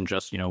more than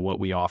just, what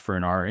we offer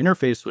in our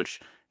interface, which,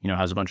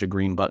 has a bunch of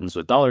green buttons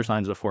with dollar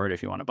signs before it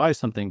if you want to buy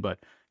something. But,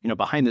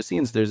 behind the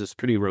scenes, there's this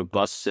pretty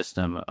robust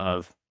system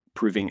of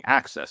proving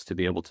access to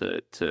be able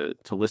to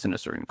listen to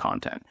certain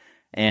content.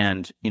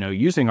 And,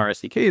 using our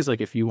SDKs, like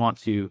if you want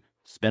to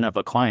spin up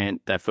a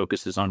client that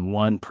focuses on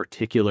one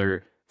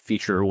particular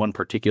feature or one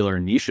particular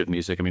niche of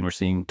music, I mean, we're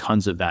seeing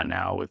tons of that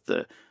now with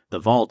the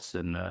vaults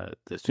and the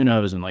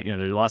Sunos, and like,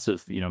 there's lots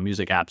of,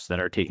 music apps that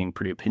are taking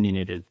pretty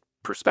opinionated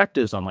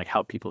perspectives on like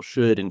how people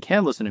should and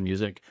can listen to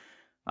music.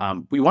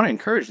 We want to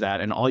encourage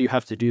that. And all you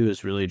have to do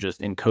is really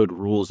just encode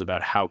rules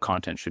about how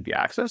content should be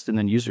accessed. And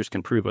then users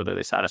can prove whether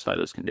they satisfy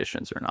those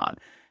conditions or not.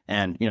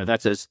 And,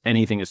 that's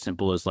anything as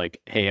simple as like,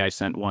 hey, I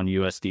sent one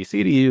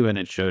USDC to you and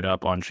it showed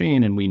up on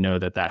chain. And we know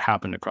that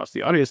happened across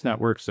the Audius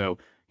network. So,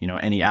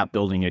 any app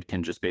building it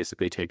can just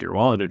basically take your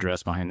wallet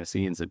address behind the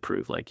scenes and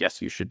prove like, yes,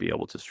 you should be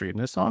able to stream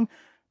this song.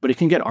 But it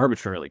can get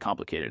arbitrarily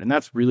complicated. And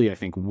that's really, I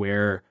think,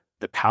 where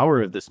the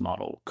power of this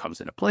model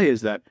comes into play,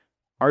 is that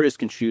artists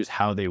can choose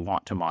how they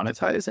want to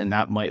monetize. And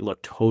that might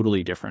look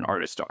totally different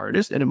artist to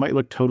artist. And it might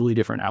look totally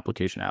different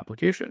application to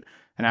application.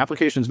 And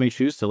applications may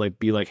choose to like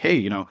be like,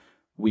 hey,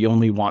 we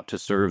only want to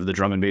serve the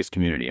drum and bass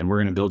community, and we're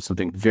going to build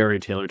something very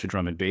tailored to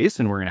drum and bass.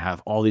 And we're going to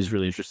have all these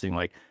really interesting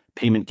like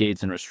payment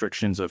gates and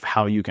restrictions of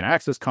how you can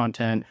access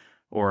content.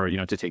 Or,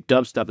 to take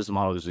dubstep as a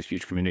model, there's a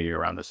huge community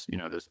around this,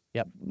 this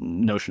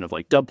notion of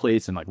like dub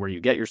plates and like where you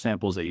get your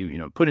samples that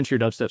you put into your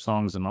dubstep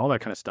songs and all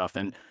that kind of stuff.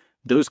 And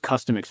those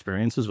custom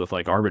experiences with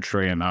like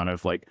arbitrary amount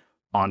of like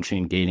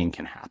on-chain gating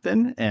can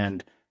happen.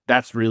 And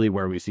that's really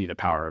where we see the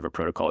power of a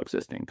protocol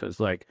existing. Because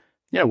like,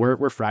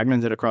 we're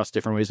fragmented across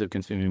different ways of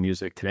consuming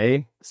music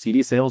today.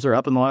 CD sales are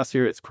up in the last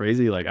year. It's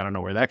crazy. Like, I don't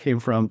know where that came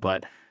from,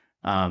 but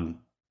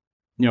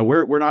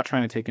we're not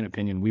trying to take an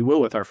opinion. We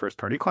will with our first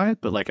party client,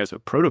 but like as a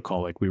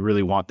protocol, like we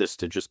really want this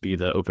to just be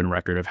the open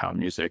record of how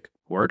music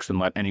works, and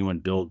let anyone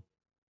build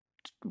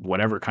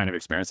whatever kind of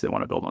experience they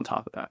want to build on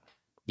top of that.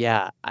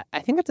 Yeah, I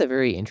think that's a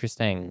very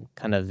interesting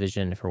kind of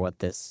vision for what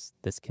this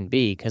can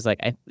be. Because like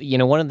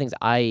one of the things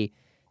I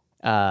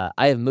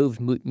have moved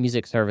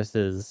music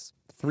services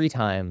 3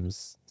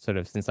 times sort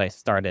of since I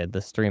started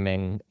the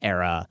streaming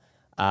era,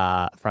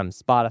 from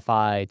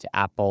Spotify to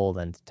Apple,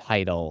 then to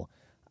Tidal,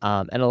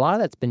 and a lot of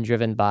that's been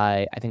driven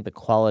by, I think, the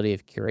quality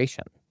of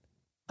curation,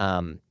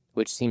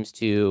 which seems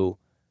to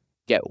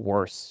get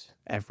worse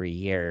every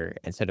year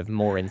and sort of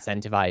more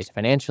incentivized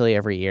financially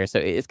every year. So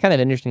it's kind of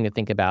interesting to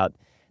think about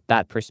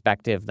that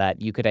perspective,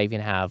 that you could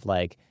even have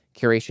like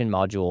curation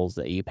modules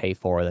that you pay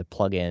for that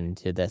plug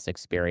into this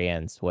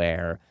experience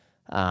where,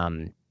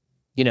 um,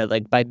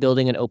 like by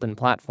building an open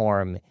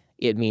platform,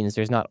 it means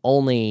there's not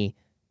only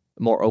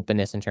more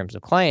openness in terms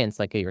of clients,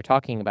 like you were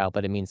talking about,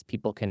 but it means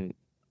people can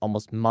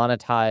almost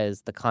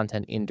monetize the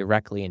content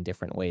indirectly in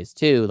different ways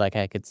too. Like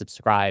I could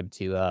subscribe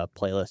to a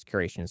playlist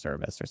curation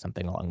service or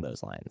something along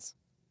those lines.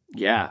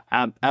 Yeah,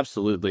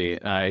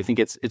 absolutely. I think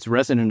it's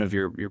resonant of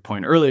your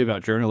point earlier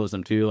about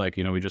journalism too. Like,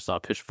 we just saw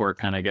Pitchfork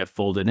kind of get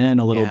folded in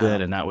a little Yeah.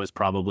 bit, and that was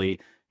probably,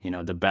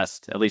 the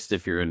best, at least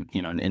if you're an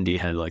indie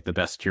head, like the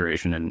best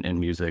curation in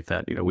music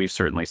that, we've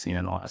certainly seen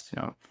in the last,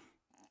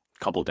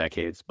 couple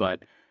decades.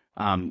 But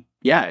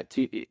yeah,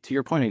 to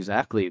your point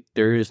exactly,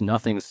 there is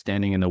nothing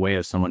standing in the way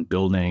of someone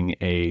building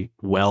a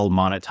well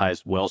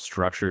monetized, well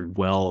structured,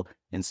 well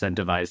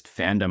incentivized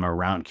fandom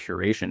around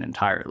curation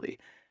entirely.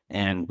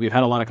 And we've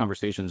had a lot of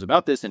conversations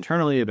about this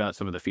internally, about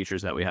some of the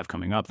features that we have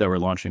coming up that we're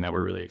launching that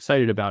we're really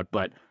excited about.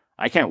 But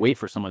I can't wait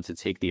for someone to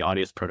take the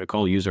Audius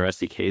protocol, use our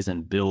SDKs,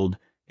 and build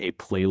a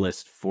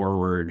playlist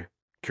forward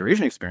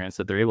curation experience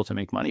that they're able to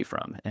make money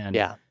from. And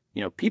Yeah.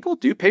 people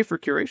do pay for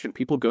curation.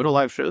 People go to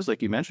live shows,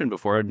 like you mentioned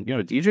before, and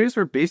DJs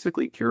are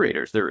basically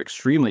curators. They're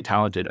extremely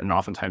talented and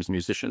oftentimes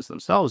musicians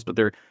themselves, but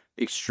they're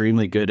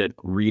extremely good at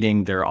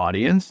reading their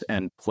audience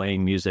and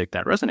playing music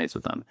that resonates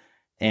with them.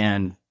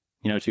 And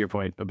to your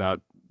point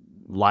about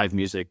live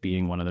music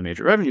being one of the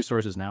major revenue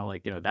sources now,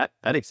 like that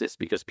exists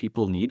because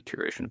people need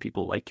curation.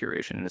 People like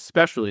curation, and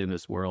especially in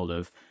this world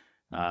of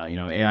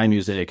AI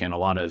music and a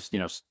lot of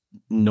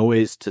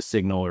noise to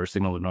signal or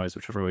signal to noise,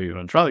 whichever way you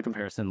want to draw the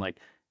comparison. Like,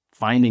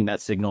 finding that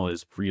signal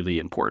is really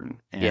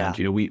important. And,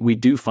 Yeah. we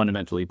do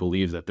fundamentally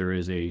believe that there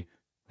is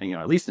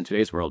at least in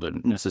today's world, a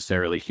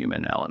necessarily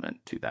human element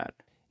to that.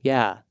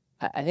 Yeah.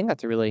 I think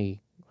that's a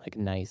really like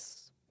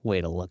nice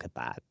way to look at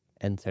that,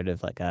 and sort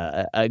of like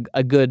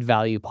a good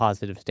value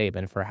positive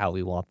statement for how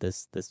we want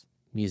this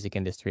music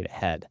industry to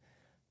head.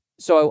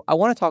 So I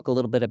want to talk a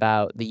little bit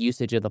about the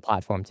usage of the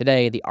platform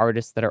today, the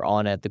artists that are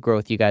on it, the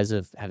growth you guys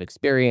have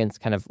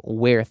experienced, kind of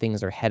where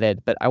things are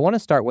headed. But I want to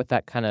start with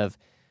that kind of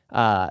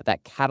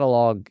that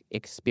catalog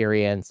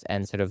experience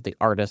and sort of the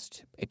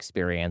artist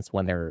experience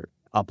when they're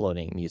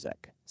uploading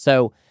music.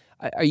 So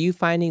are you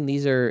finding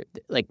these are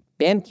like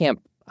Bandcamp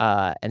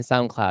and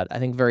SoundCloud, I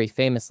think very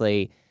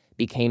famously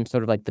became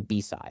sort of like the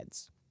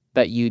B-sides,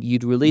 that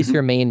you'd release Mhm.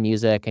 your main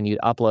music and you'd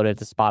upload it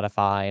to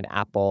Spotify and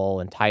Apple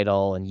and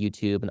Tidal and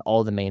YouTube and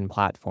all the main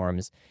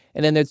platforms.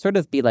 And then there'd sort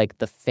of be like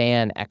the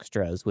fan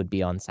extras would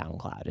be on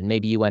SoundCloud. And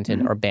maybe you went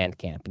in, Mhm. or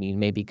Bandcamp, and you'd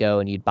maybe go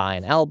and you'd buy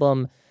an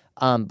album.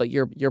 But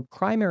your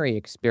primary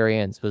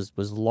experience was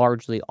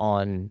largely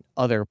on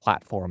other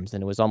platforms,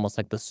 and it was almost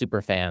like the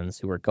super fans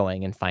who were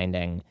going and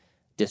finding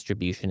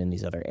distribution in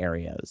these other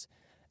areas.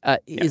 Yeah.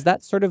 Is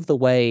that sort of the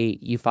way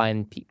you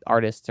find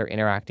artists are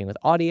interacting with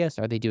Audius?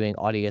 Are they doing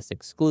Audius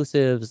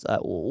exclusives?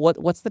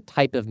 What's the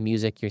type of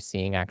music you're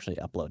seeing actually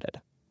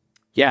uploaded?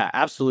 Yeah,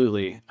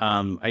 absolutely.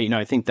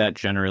 I think that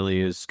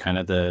generally is kind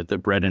of the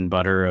bread and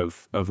butter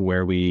of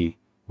where we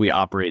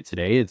operate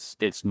today.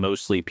 It's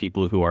mostly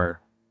people who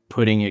are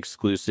putting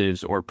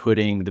exclusives or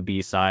putting the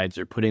B-sides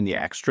or putting the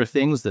extra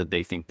things that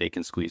they think they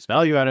can squeeze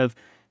value out of,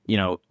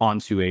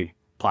 onto a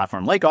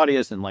platform like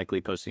Audius, and likely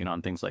posting it on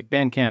things like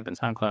Bandcamp and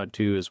SoundCloud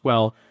too as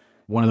well.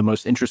 One of the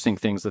most interesting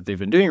things that they've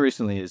been doing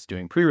recently is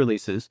doing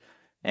pre-releases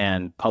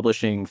and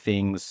publishing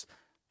things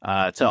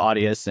to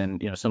Audius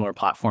and similar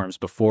platforms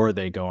before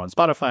they go on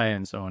Spotify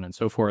and so on and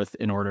so forth,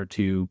 in order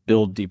to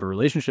build deeper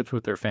relationships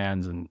with their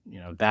fans. And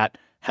that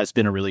has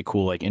been a really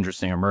cool, like,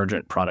 interesting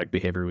emergent product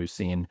behavior we've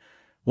seen.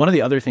 One of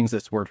the other things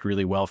that's worked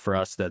really well for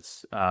us,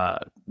 that's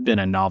been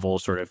a novel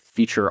sort of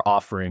feature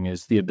offering,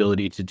 is the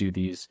ability to do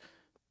these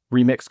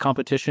remix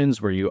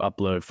competitions where you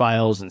upload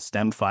files and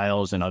stem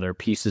files and other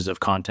pieces of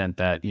content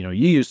that you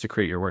use to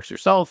create your works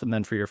yourself, and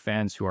then for your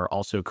fans who are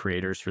also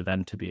creators, for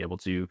them to be able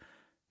to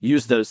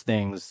use those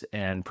things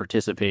and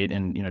participate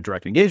in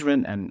direct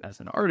engagement. And as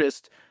an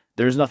artist,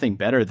 there's nothing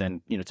better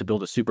than to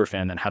build a super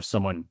fan than have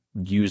someone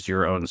use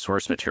your own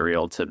source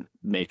material to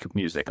make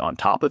music on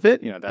top of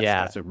it. Yeah.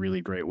 That's a really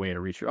great way to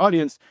reach your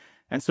audience.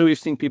 And so we've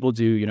seen people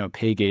do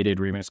pay gated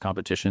remix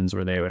competitions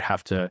where they would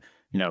have to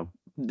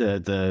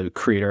the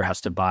creator has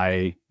to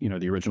buy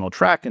the original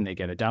track, and they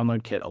get a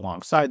download kit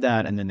alongside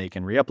that, and then they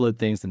can re-upload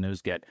things, and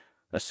those get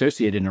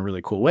associated in a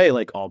really cool way,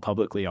 like all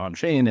publicly on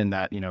chain. And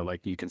that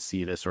like you can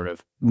see this sort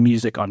of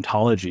music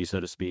ontology, so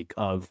to speak,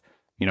 of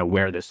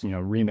where this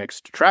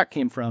remixed track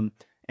came from,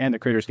 and the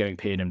creators getting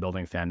paid and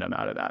building fandom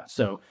out of that.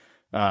 So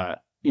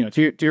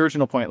to your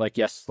original point, like,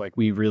 yes, like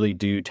we really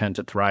do tend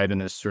to thrive in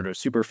this sort of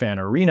super fan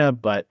arena,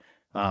 but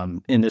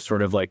in this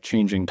sort of like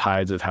changing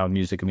tides of how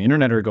music and the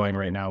internet are going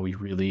right now, we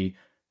really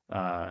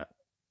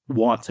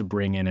want to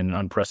bring in an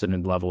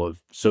unprecedented level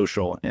of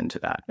social into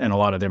that. And a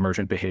lot of the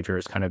emergent behavior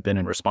has kind of been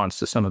in response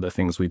to some of the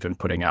things we've been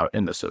putting out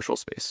in the social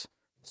space.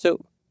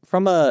 So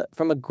from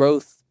a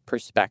growth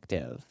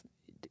perspective,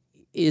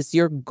 is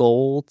your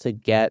goal to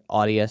get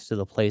Audius to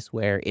the place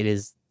where it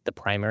is the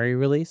primary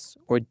release?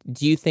 Or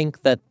do you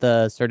think that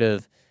the sort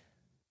of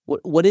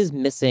what is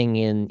missing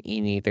in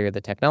either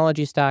the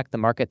technology stack, the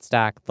market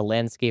stack, the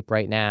landscape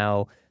right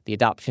now, the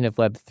adoption of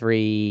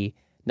Web3,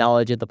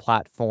 knowledge of the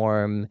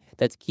platform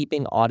that's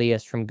keeping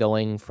Audius from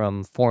going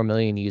from 4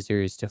 million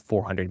users to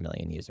 400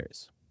 million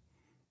users?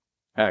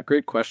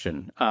 Great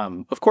question.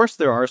 Of course,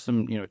 there are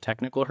some,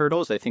 technical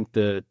hurdles. I think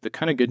the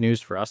kind of good news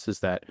for us is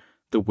that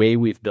the way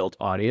we've built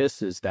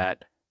Audius is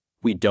that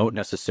we don't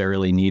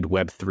necessarily need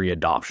Web3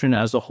 adoption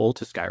as a whole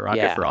to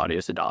skyrocket for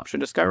Audius adoption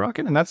to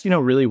skyrocket. And that's,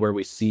 really where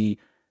we see,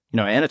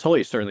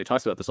 Anatoly certainly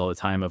talks about this all the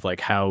time of like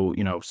how,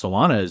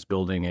 Solana is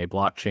building a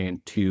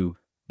blockchain to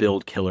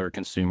build killer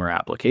consumer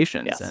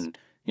applications. Yes. And,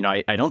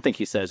 I don't think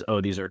he says,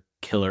 oh, these are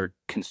killer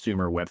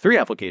consumer Web3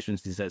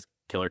 applications. He says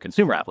killer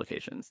consumer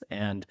applications.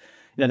 And,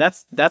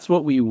 that's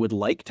what we would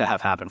like to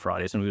have happen for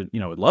Audius. And we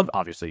would love,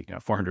 obviously,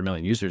 400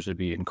 million users would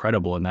be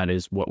incredible. And that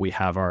is what we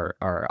have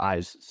our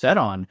eyes set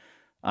on.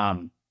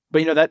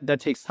 But, that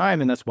takes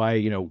time. And that's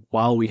why,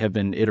 while we have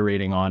been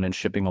iterating on and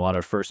shipping a lot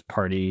of first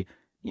party,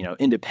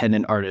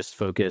 independent artist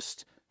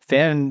focused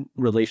fan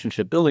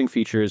relationship building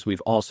features,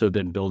 we've also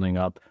been building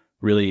up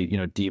really,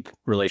 deep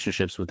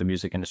relationships with the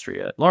music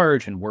industry at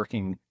large and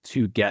working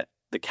to get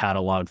the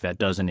catalog that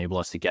does enable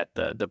us to get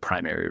the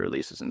primary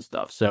releases and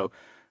stuff. So,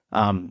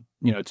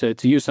 to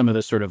use some of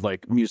the sort of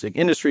like music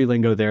industry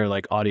lingo there,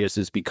 like Audius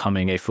is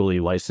becoming a fully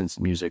licensed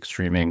music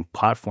streaming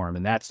platform.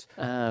 And that's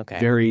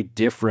very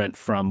different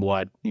from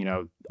what,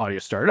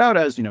 Audius started out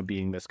as,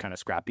 being this kind of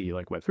scrappy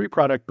like Web3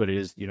 product, but it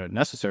is, a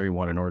necessary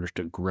one in order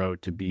to grow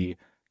to be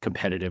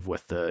competitive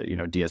with the,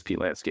 DSP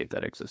landscape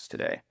that exists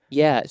today.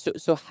 Yeah.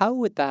 So how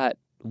would that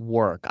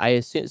work? I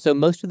assume so.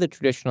 Most of the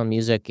traditional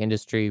music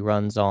industry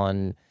runs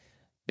on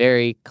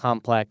very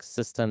complex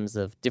systems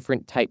of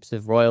different types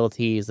of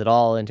royalties that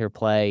all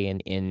interplay,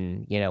 and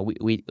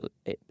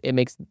it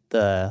makes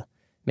the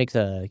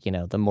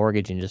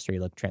mortgage industry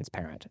look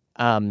transparent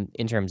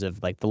in terms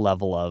of like the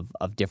level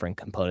of different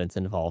components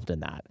involved in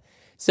that.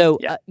 So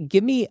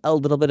give me a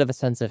little bit of a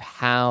sense of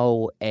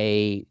how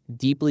a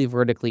deeply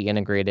vertically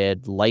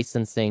integrated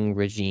licensing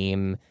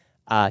regime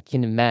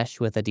can mesh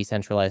with a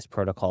decentralized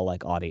protocol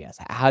like Audius.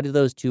 How do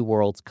those two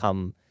worlds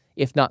come,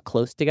 if not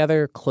close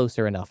together,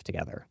 closer enough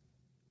together?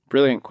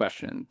 Brilliant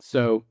question.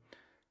 So,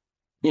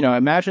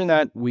 imagine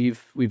that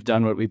we've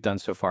done what we've done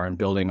so far in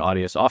building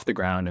Audius off the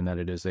ground, and that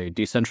it is a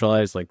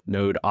decentralized, like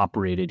node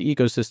operated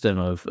ecosystem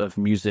of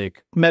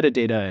music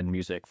metadata and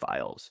music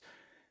files.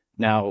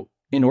 Now,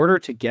 in order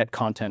to get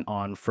content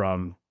on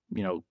from,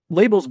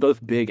 labels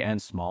both big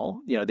and small,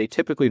 they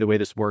typically, the way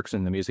this works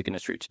in the music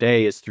industry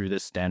today is through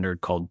this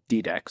standard called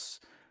DDEX,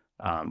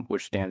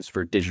 which stands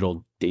for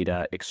Digital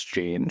Data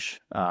Exchange.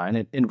 And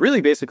it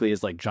really basically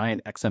is like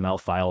giant XML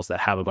files that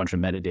have a bunch of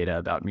metadata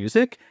about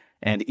music,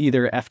 and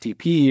either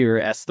FTP or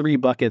S3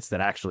 buckets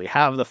that actually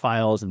have the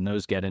files, and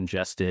those get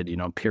ingested,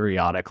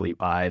 periodically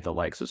by the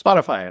likes of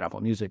Spotify and Apple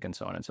Music and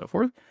so on and so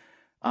forth.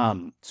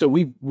 So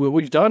what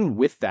we've done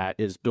with that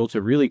is built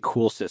a really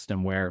cool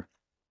system where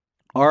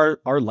our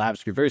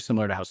labs group, very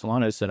similar to how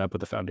Solana is set up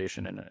with a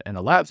foundation and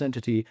a labs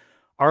entity,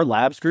 our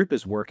labs group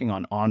is working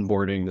on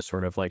onboarding the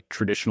sort of like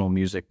traditional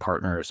music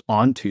partners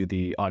onto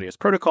the Audius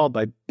protocol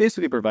by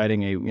basically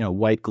providing a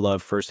white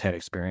glove firsthand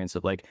experience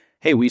of like,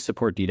 hey, we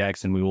support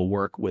DDEX and we will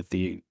work with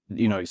the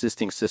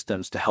existing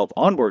systems to help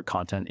onboard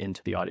content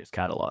into the Audius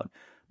catalog.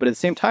 But at the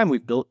same time,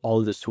 we've built all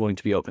of this tooling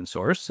to be open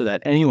source so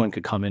that anyone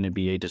could come in and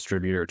be a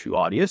distributor to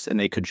Audius, and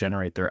they could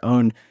generate their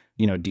own,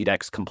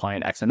 DDEX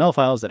compliant XML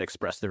files that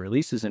express their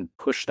releases and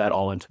push that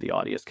all into the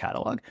Audius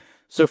catalog.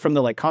 So from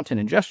the like content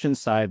ingestion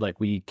side, like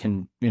we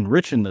can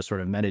enrich in the sort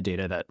of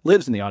metadata that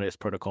lives in the Audius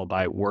protocol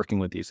by working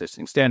with the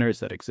existing standards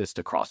that exist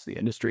across the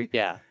industry.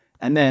 Yeah.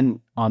 And then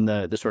on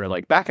the sort of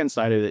like backend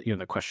side of it,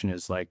 the question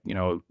is like,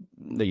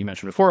 that you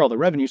mentioned before, all the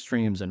revenue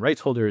streams and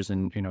rights holders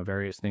and,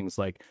 various things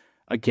like,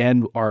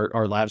 again,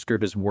 our labs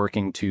group is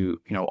working to,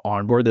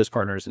 onboard those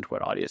partners into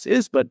what Audius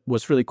is. But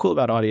what's really cool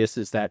about Audius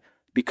is that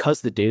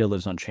because the data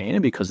lives on chain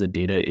and because the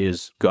data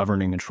is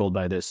governed and controlled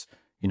by this,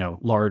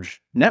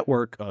 large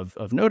network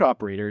of node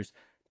operators,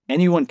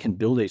 anyone can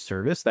build a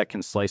service that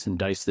can slice and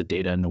dice the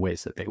data in the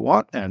ways that they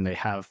want. And they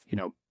have,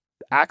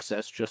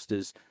 access just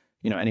as,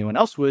 anyone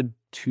else would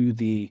to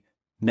the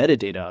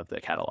metadata of the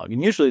catalog.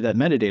 And usually that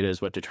metadata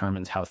is what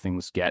determines how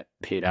things get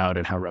paid out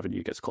and how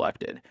revenue gets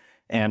collected.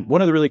 And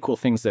one of the really cool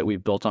things that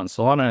we've built on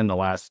Solana in the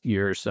last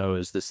year or so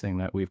is this thing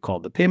that we've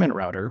called the payment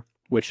router,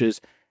 which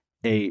is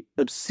a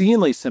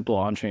obscenely simple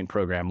on-chain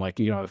program. Like,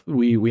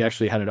 we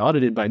actually had it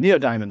audited by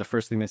Neodyme, and the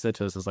first thing they said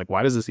to us is like,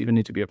 why does this even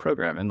need to be a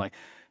program? And like,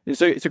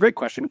 so it's a great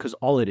question because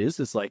all it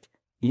is like,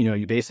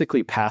 you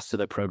basically pass to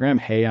the program,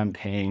 hey, I'm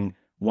paying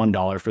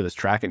 $1 for this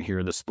track, and here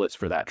are the splits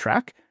for that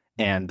track.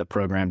 And the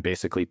program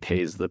basically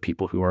pays the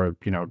people who are,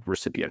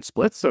 recipient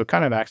splits. So it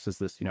kind of acts as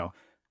this,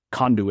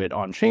 conduit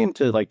on chain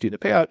to like do the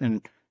payout.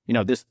 And,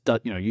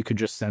 you could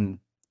just send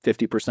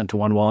 50% to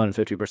one wallet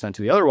and 50%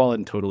 to the other wallet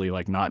and totally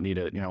like not need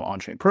a,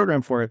 on-chain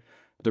program for it.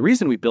 The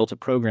reason we built a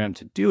program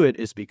to do it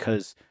is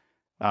because,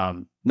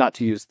 not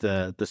to use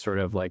the sort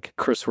of like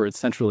curse word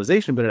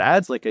centralization, but it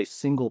adds like a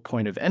single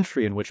point of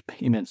entry in which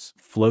payments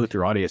flow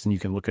through Audius, and you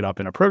can look it up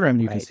in a program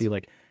and you can see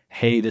like,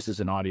 hey, this is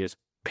an Audius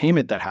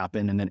payment that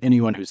happened. And then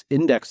anyone who's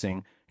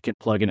indexing can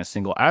plug in a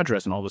single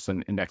address and all of a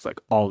sudden index like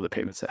all of the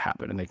payments that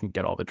happen, and they can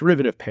get all the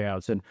derivative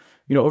payouts. And,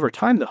 over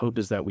time, the hope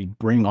is that we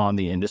bring on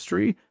the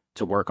industry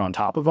to work on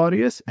top of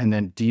Audius and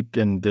then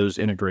deepen those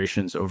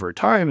integrations over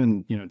time.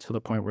 And, to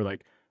the point where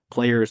like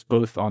players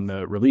both on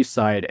the release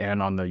side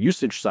and on the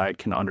usage side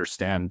can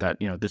understand that,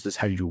 this is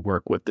how you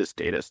work with this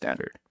data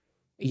standard.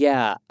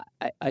 Yeah,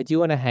 I do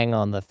want to hang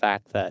on the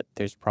fact that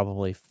there's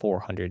probably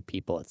 400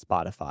 people at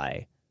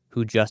Spotify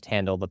who just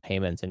handle the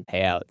payments and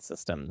payout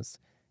systems,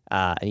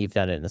 and you've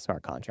done it in a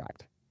smart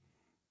contract.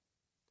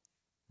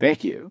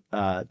 Thank you.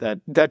 That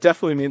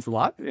definitely means a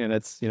lot, and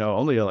it's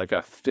only like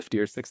a 50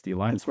 or 60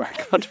 line smart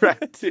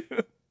contract too.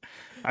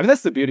 I mean,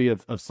 that's the beauty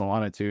of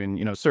Solana too.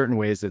 And certain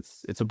ways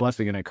it's a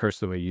blessing and a curse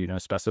the way you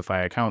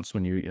specify accounts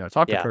when you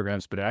talk to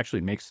programs, but it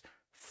actually makes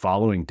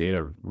following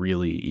data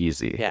really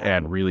easy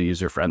and really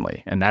user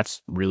friendly, and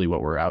that's really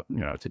what we're out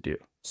to do.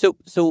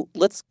 So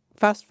let's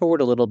fast forward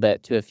a little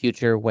bit to a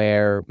future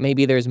where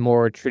maybe there's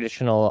more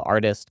traditional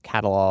artist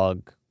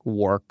catalog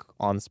work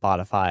on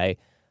Spotify.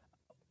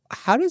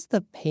 How does the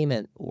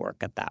payment work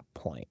at that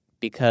point?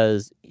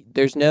 Because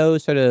there's no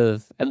sort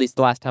of, at least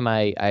the last time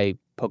I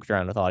poked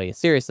around with Audius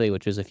seriously,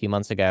 which was a few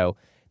months ago,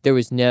 there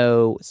was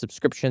no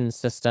subscription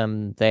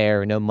system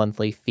there, no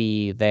monthly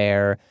fee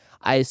there.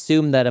 I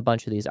assume that a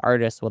bunch of these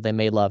artists, while they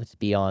may love to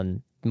be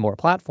on more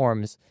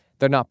platforms,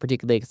 they're not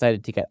particularly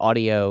excited to get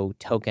audio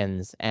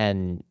tokens,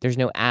 and there's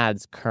no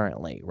ads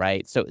currently,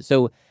 right?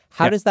 So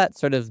how does that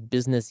sort of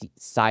business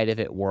side of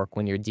it work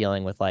when you're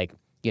dealing with like,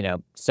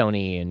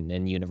 Sony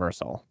and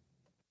Universal?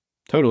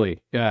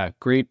 Totally. Yeah.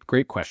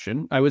 Great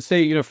question. I would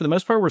say, for the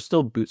most part, we're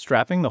still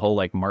bootstrapping the whole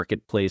like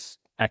marketplace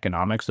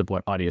economics of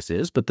what Audius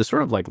is, but the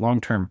sort of like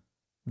long-term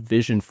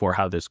vision for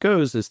how this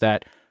goes is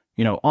that,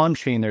 on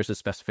chain, there's a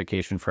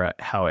specification for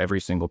how every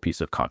single piece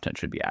of content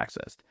should be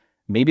accessed.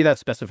 Maybe that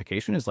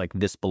specification is like,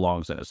 this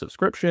belongs in a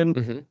subscription.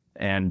 Mm-hmm.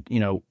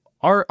 And,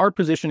 our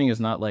positioning is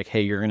not like,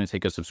 hey, you're going to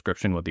take a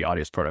subscription with the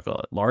Audius protocol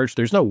at large.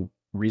 There's no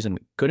reason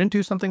we couldn't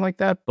do something like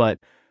that. But,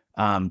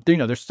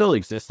 there still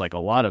exists like a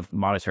lot of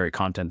monetary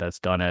content that's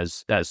done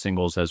as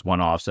singles, as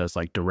one-offs, as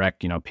like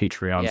direct,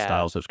 Patreon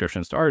style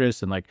subscriptions to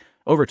artists. And like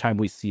over time,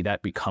 we see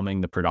that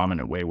becoming the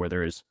predominant way where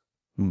there is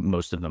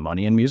most of the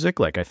money in music.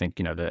 Like I think,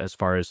 as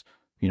far as,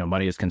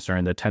 money is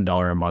concerned, the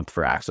 $10 a month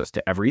for access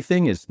to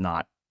everything is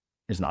not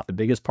the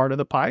biggest part of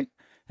the pie.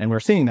 And we're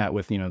seeing that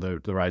with,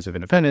 the rise of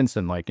independence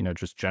and like,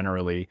 just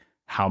generally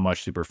how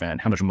much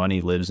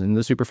money lives in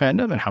the super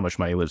fandom and how much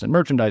money lives in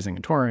merchandising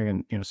and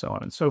touring and, so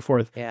on and so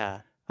forth.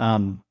 Yeah.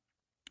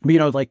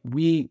 But like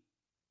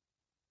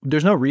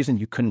there's no reason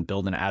you couldn't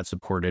build an ad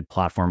supported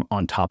platform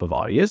on top of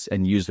Audius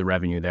and use the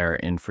revenue there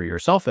in for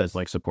yourself as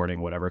like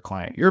supporting whatever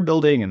client you're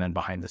building. And then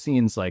behind the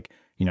scenes, like,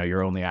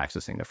 you're only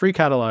accessing the free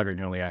catalog or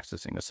you're only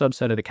accessing a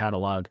subset of the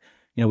catalog.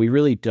 We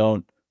really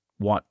don't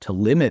want to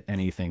limit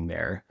anything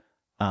there,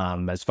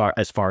 as far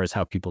as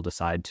how people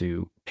decide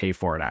to pay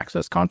for and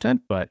access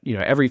content. But,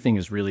 everything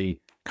is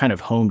really kind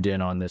of homed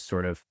in on this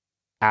sort of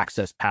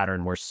access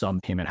pattern where some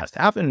payment has to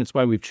happen. And it's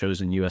why we've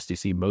chosen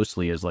USDC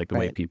mostly as like the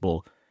way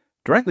people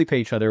directly pay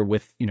each other,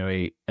 with,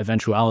 a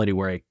eventuality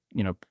where a,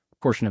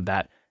 portion of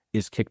that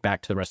is kicked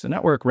back to the rest of the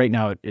network. Right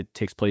now, it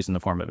takes place in the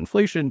form of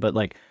inflation, but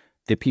like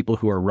the people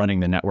who are running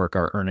the network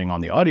are earning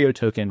on the audio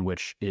token,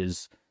 which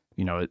is,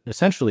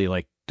 essentially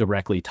like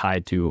directly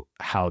tied to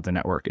how the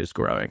network is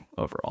growing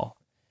overall.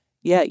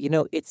 Yeah,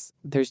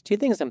 there's two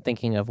things I'm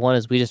thinking of. One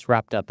is we just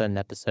wrapped up an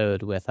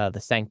episode with the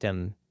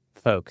Sanctum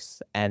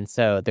folks, and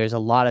so there's a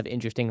lot of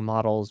interesting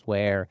models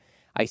where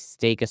I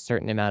stake a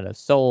certain amount of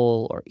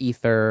Sol or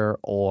Ether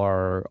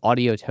or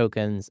audio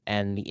tokens,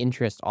 and the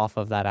interest off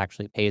of that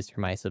actually pays for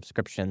my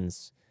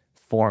subscriptions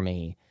for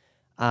me.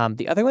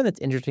 The other one that's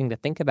interesting to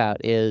think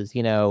about is,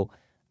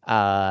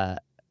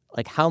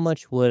 like how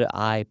much would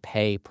I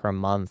pay per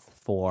month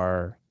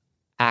for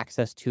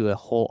access to a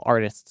whole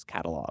artist's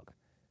catalog?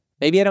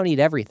 Maybe I don't need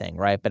everything,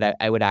 right? But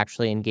I would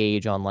actually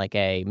engage on like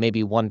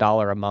maybe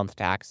 $1 a month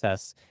to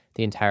access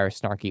the entire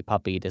Snarky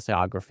Puppy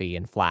discography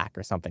in FLAC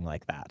or something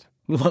like that.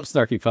 Love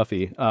Snarky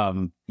Puppy. I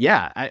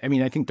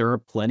mean, I think there are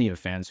plenty of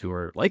fans who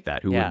are like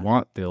that, who would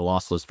want the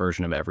lossless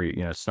version of every,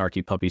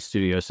 Snarky Puppy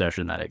studio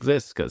session that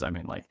exists. Cause I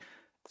mean, like,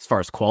 as far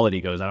as quality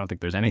goes, I don't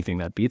think there's anything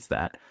that beats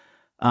that.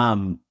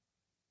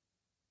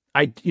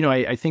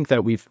 I think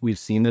that we've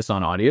seen this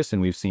on Audius,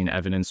 and we've seen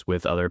evidence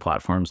with other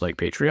platforms like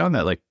Patreon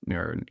that, like,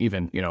 or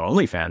even,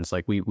 OnlyFans,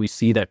 like we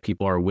see that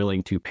people are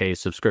willing to pay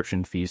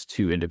subscription fees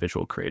to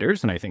individual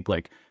creators. And I think,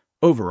 like,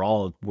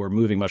 overall, we're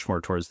moving much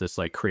more towards this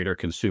like creator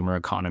consumer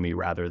economy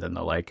rather than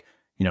the like,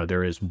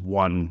 there is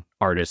one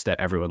artist that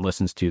everyone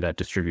listens to that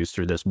distributes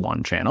through this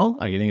one channel.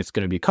 I think it's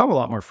going to become a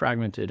lot more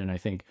fragmented. And I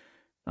think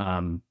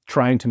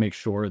trying to make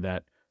sure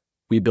that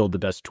we build the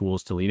best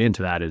tools to lead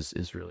into that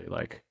is really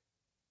like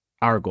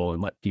our goal,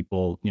 and let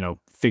people,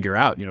 figure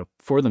out,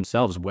 for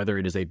themselves whether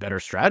it is a better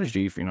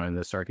strategy for, in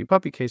the Starkey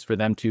Puppy case, for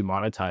them to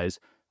monetize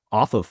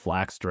off of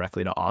Flax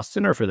directly to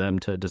Austin, or for them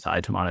to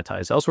decide to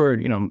monetize elsewhere,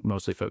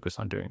 mostly focus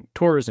on doing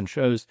tours and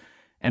shows.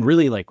 And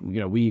really, like,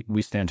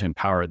 we stand to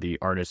empower the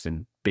artists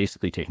in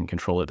basically taking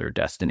control of their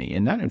destiny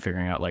in that, and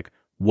figuring out like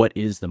what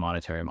is the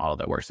monetary model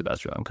that works the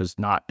best for them, because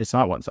it's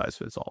not one size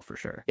fits all, for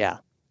sure. Yeah,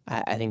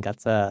 I think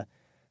that's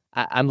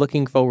I'm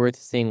looking forward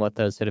to seeing what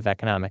those sort of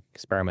economic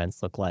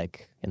experiments look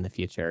like in the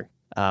future.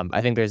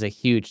 I think there's a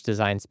huge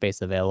design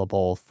space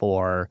available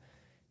for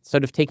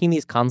sort of taking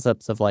these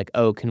concepts of like,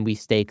 oh, can we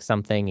stake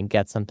something and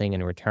get something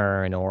in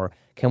return? Or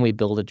can we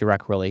build a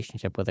direct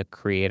relationship with a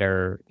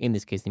creator, in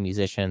this case, the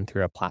musician,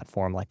 through a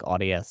platform like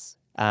Audius?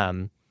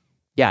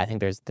 Yeah, I think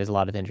there's a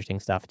lot of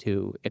interesting stuff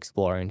to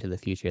explore into the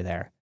future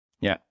there.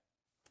 Yeah.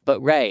 But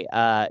Ray,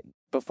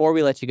 before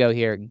we let you go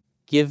here,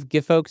 give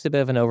folks a bit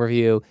of an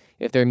overview.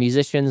 If they're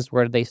musicians,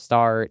 where do they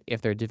start?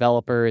 If they're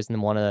developers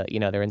and want to,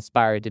 they're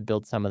inspired to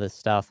build some of this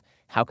stuff,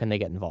 how can they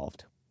get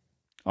involved?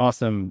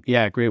 Awesome.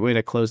 Yeah, great way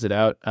to close it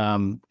out.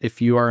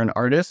 If you are an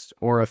artist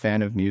or a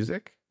fan of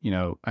music,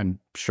 I'm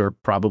sure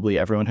probably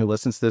everyone who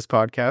listens to this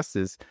podcast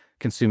is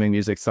consuming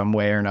music some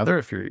way or another.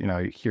 If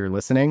you're, here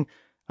listening,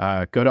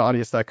 go to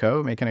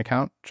audius.co, make an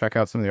account, check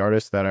out some of the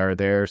artists that are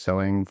there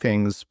selling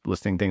things,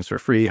 listing things for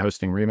free,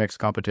 hosting remix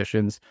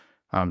competitions.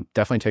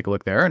 Definitely take a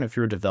look there. And if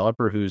you're a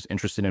developer who's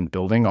interested in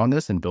building on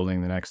this and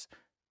building the next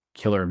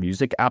killer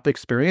music app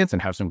experience,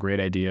 and have some great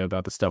idea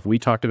about the stuff we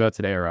talked about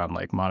today around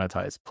like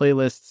monetized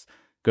playlists,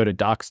 go to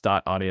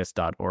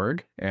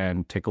docs.audius.org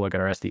and take a look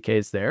at our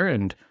SDKs there,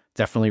 and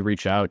definitely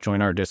reach out,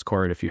 join our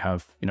Discord if you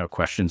have,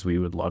 questions. We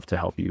would love to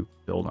help you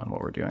build on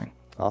what we're doing.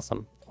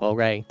 Awesome. Well,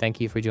 Ray, thank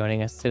you for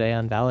joining us today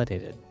on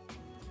Validated.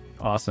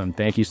 Awesome.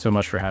 Thank you so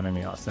much for having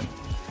me, Austin.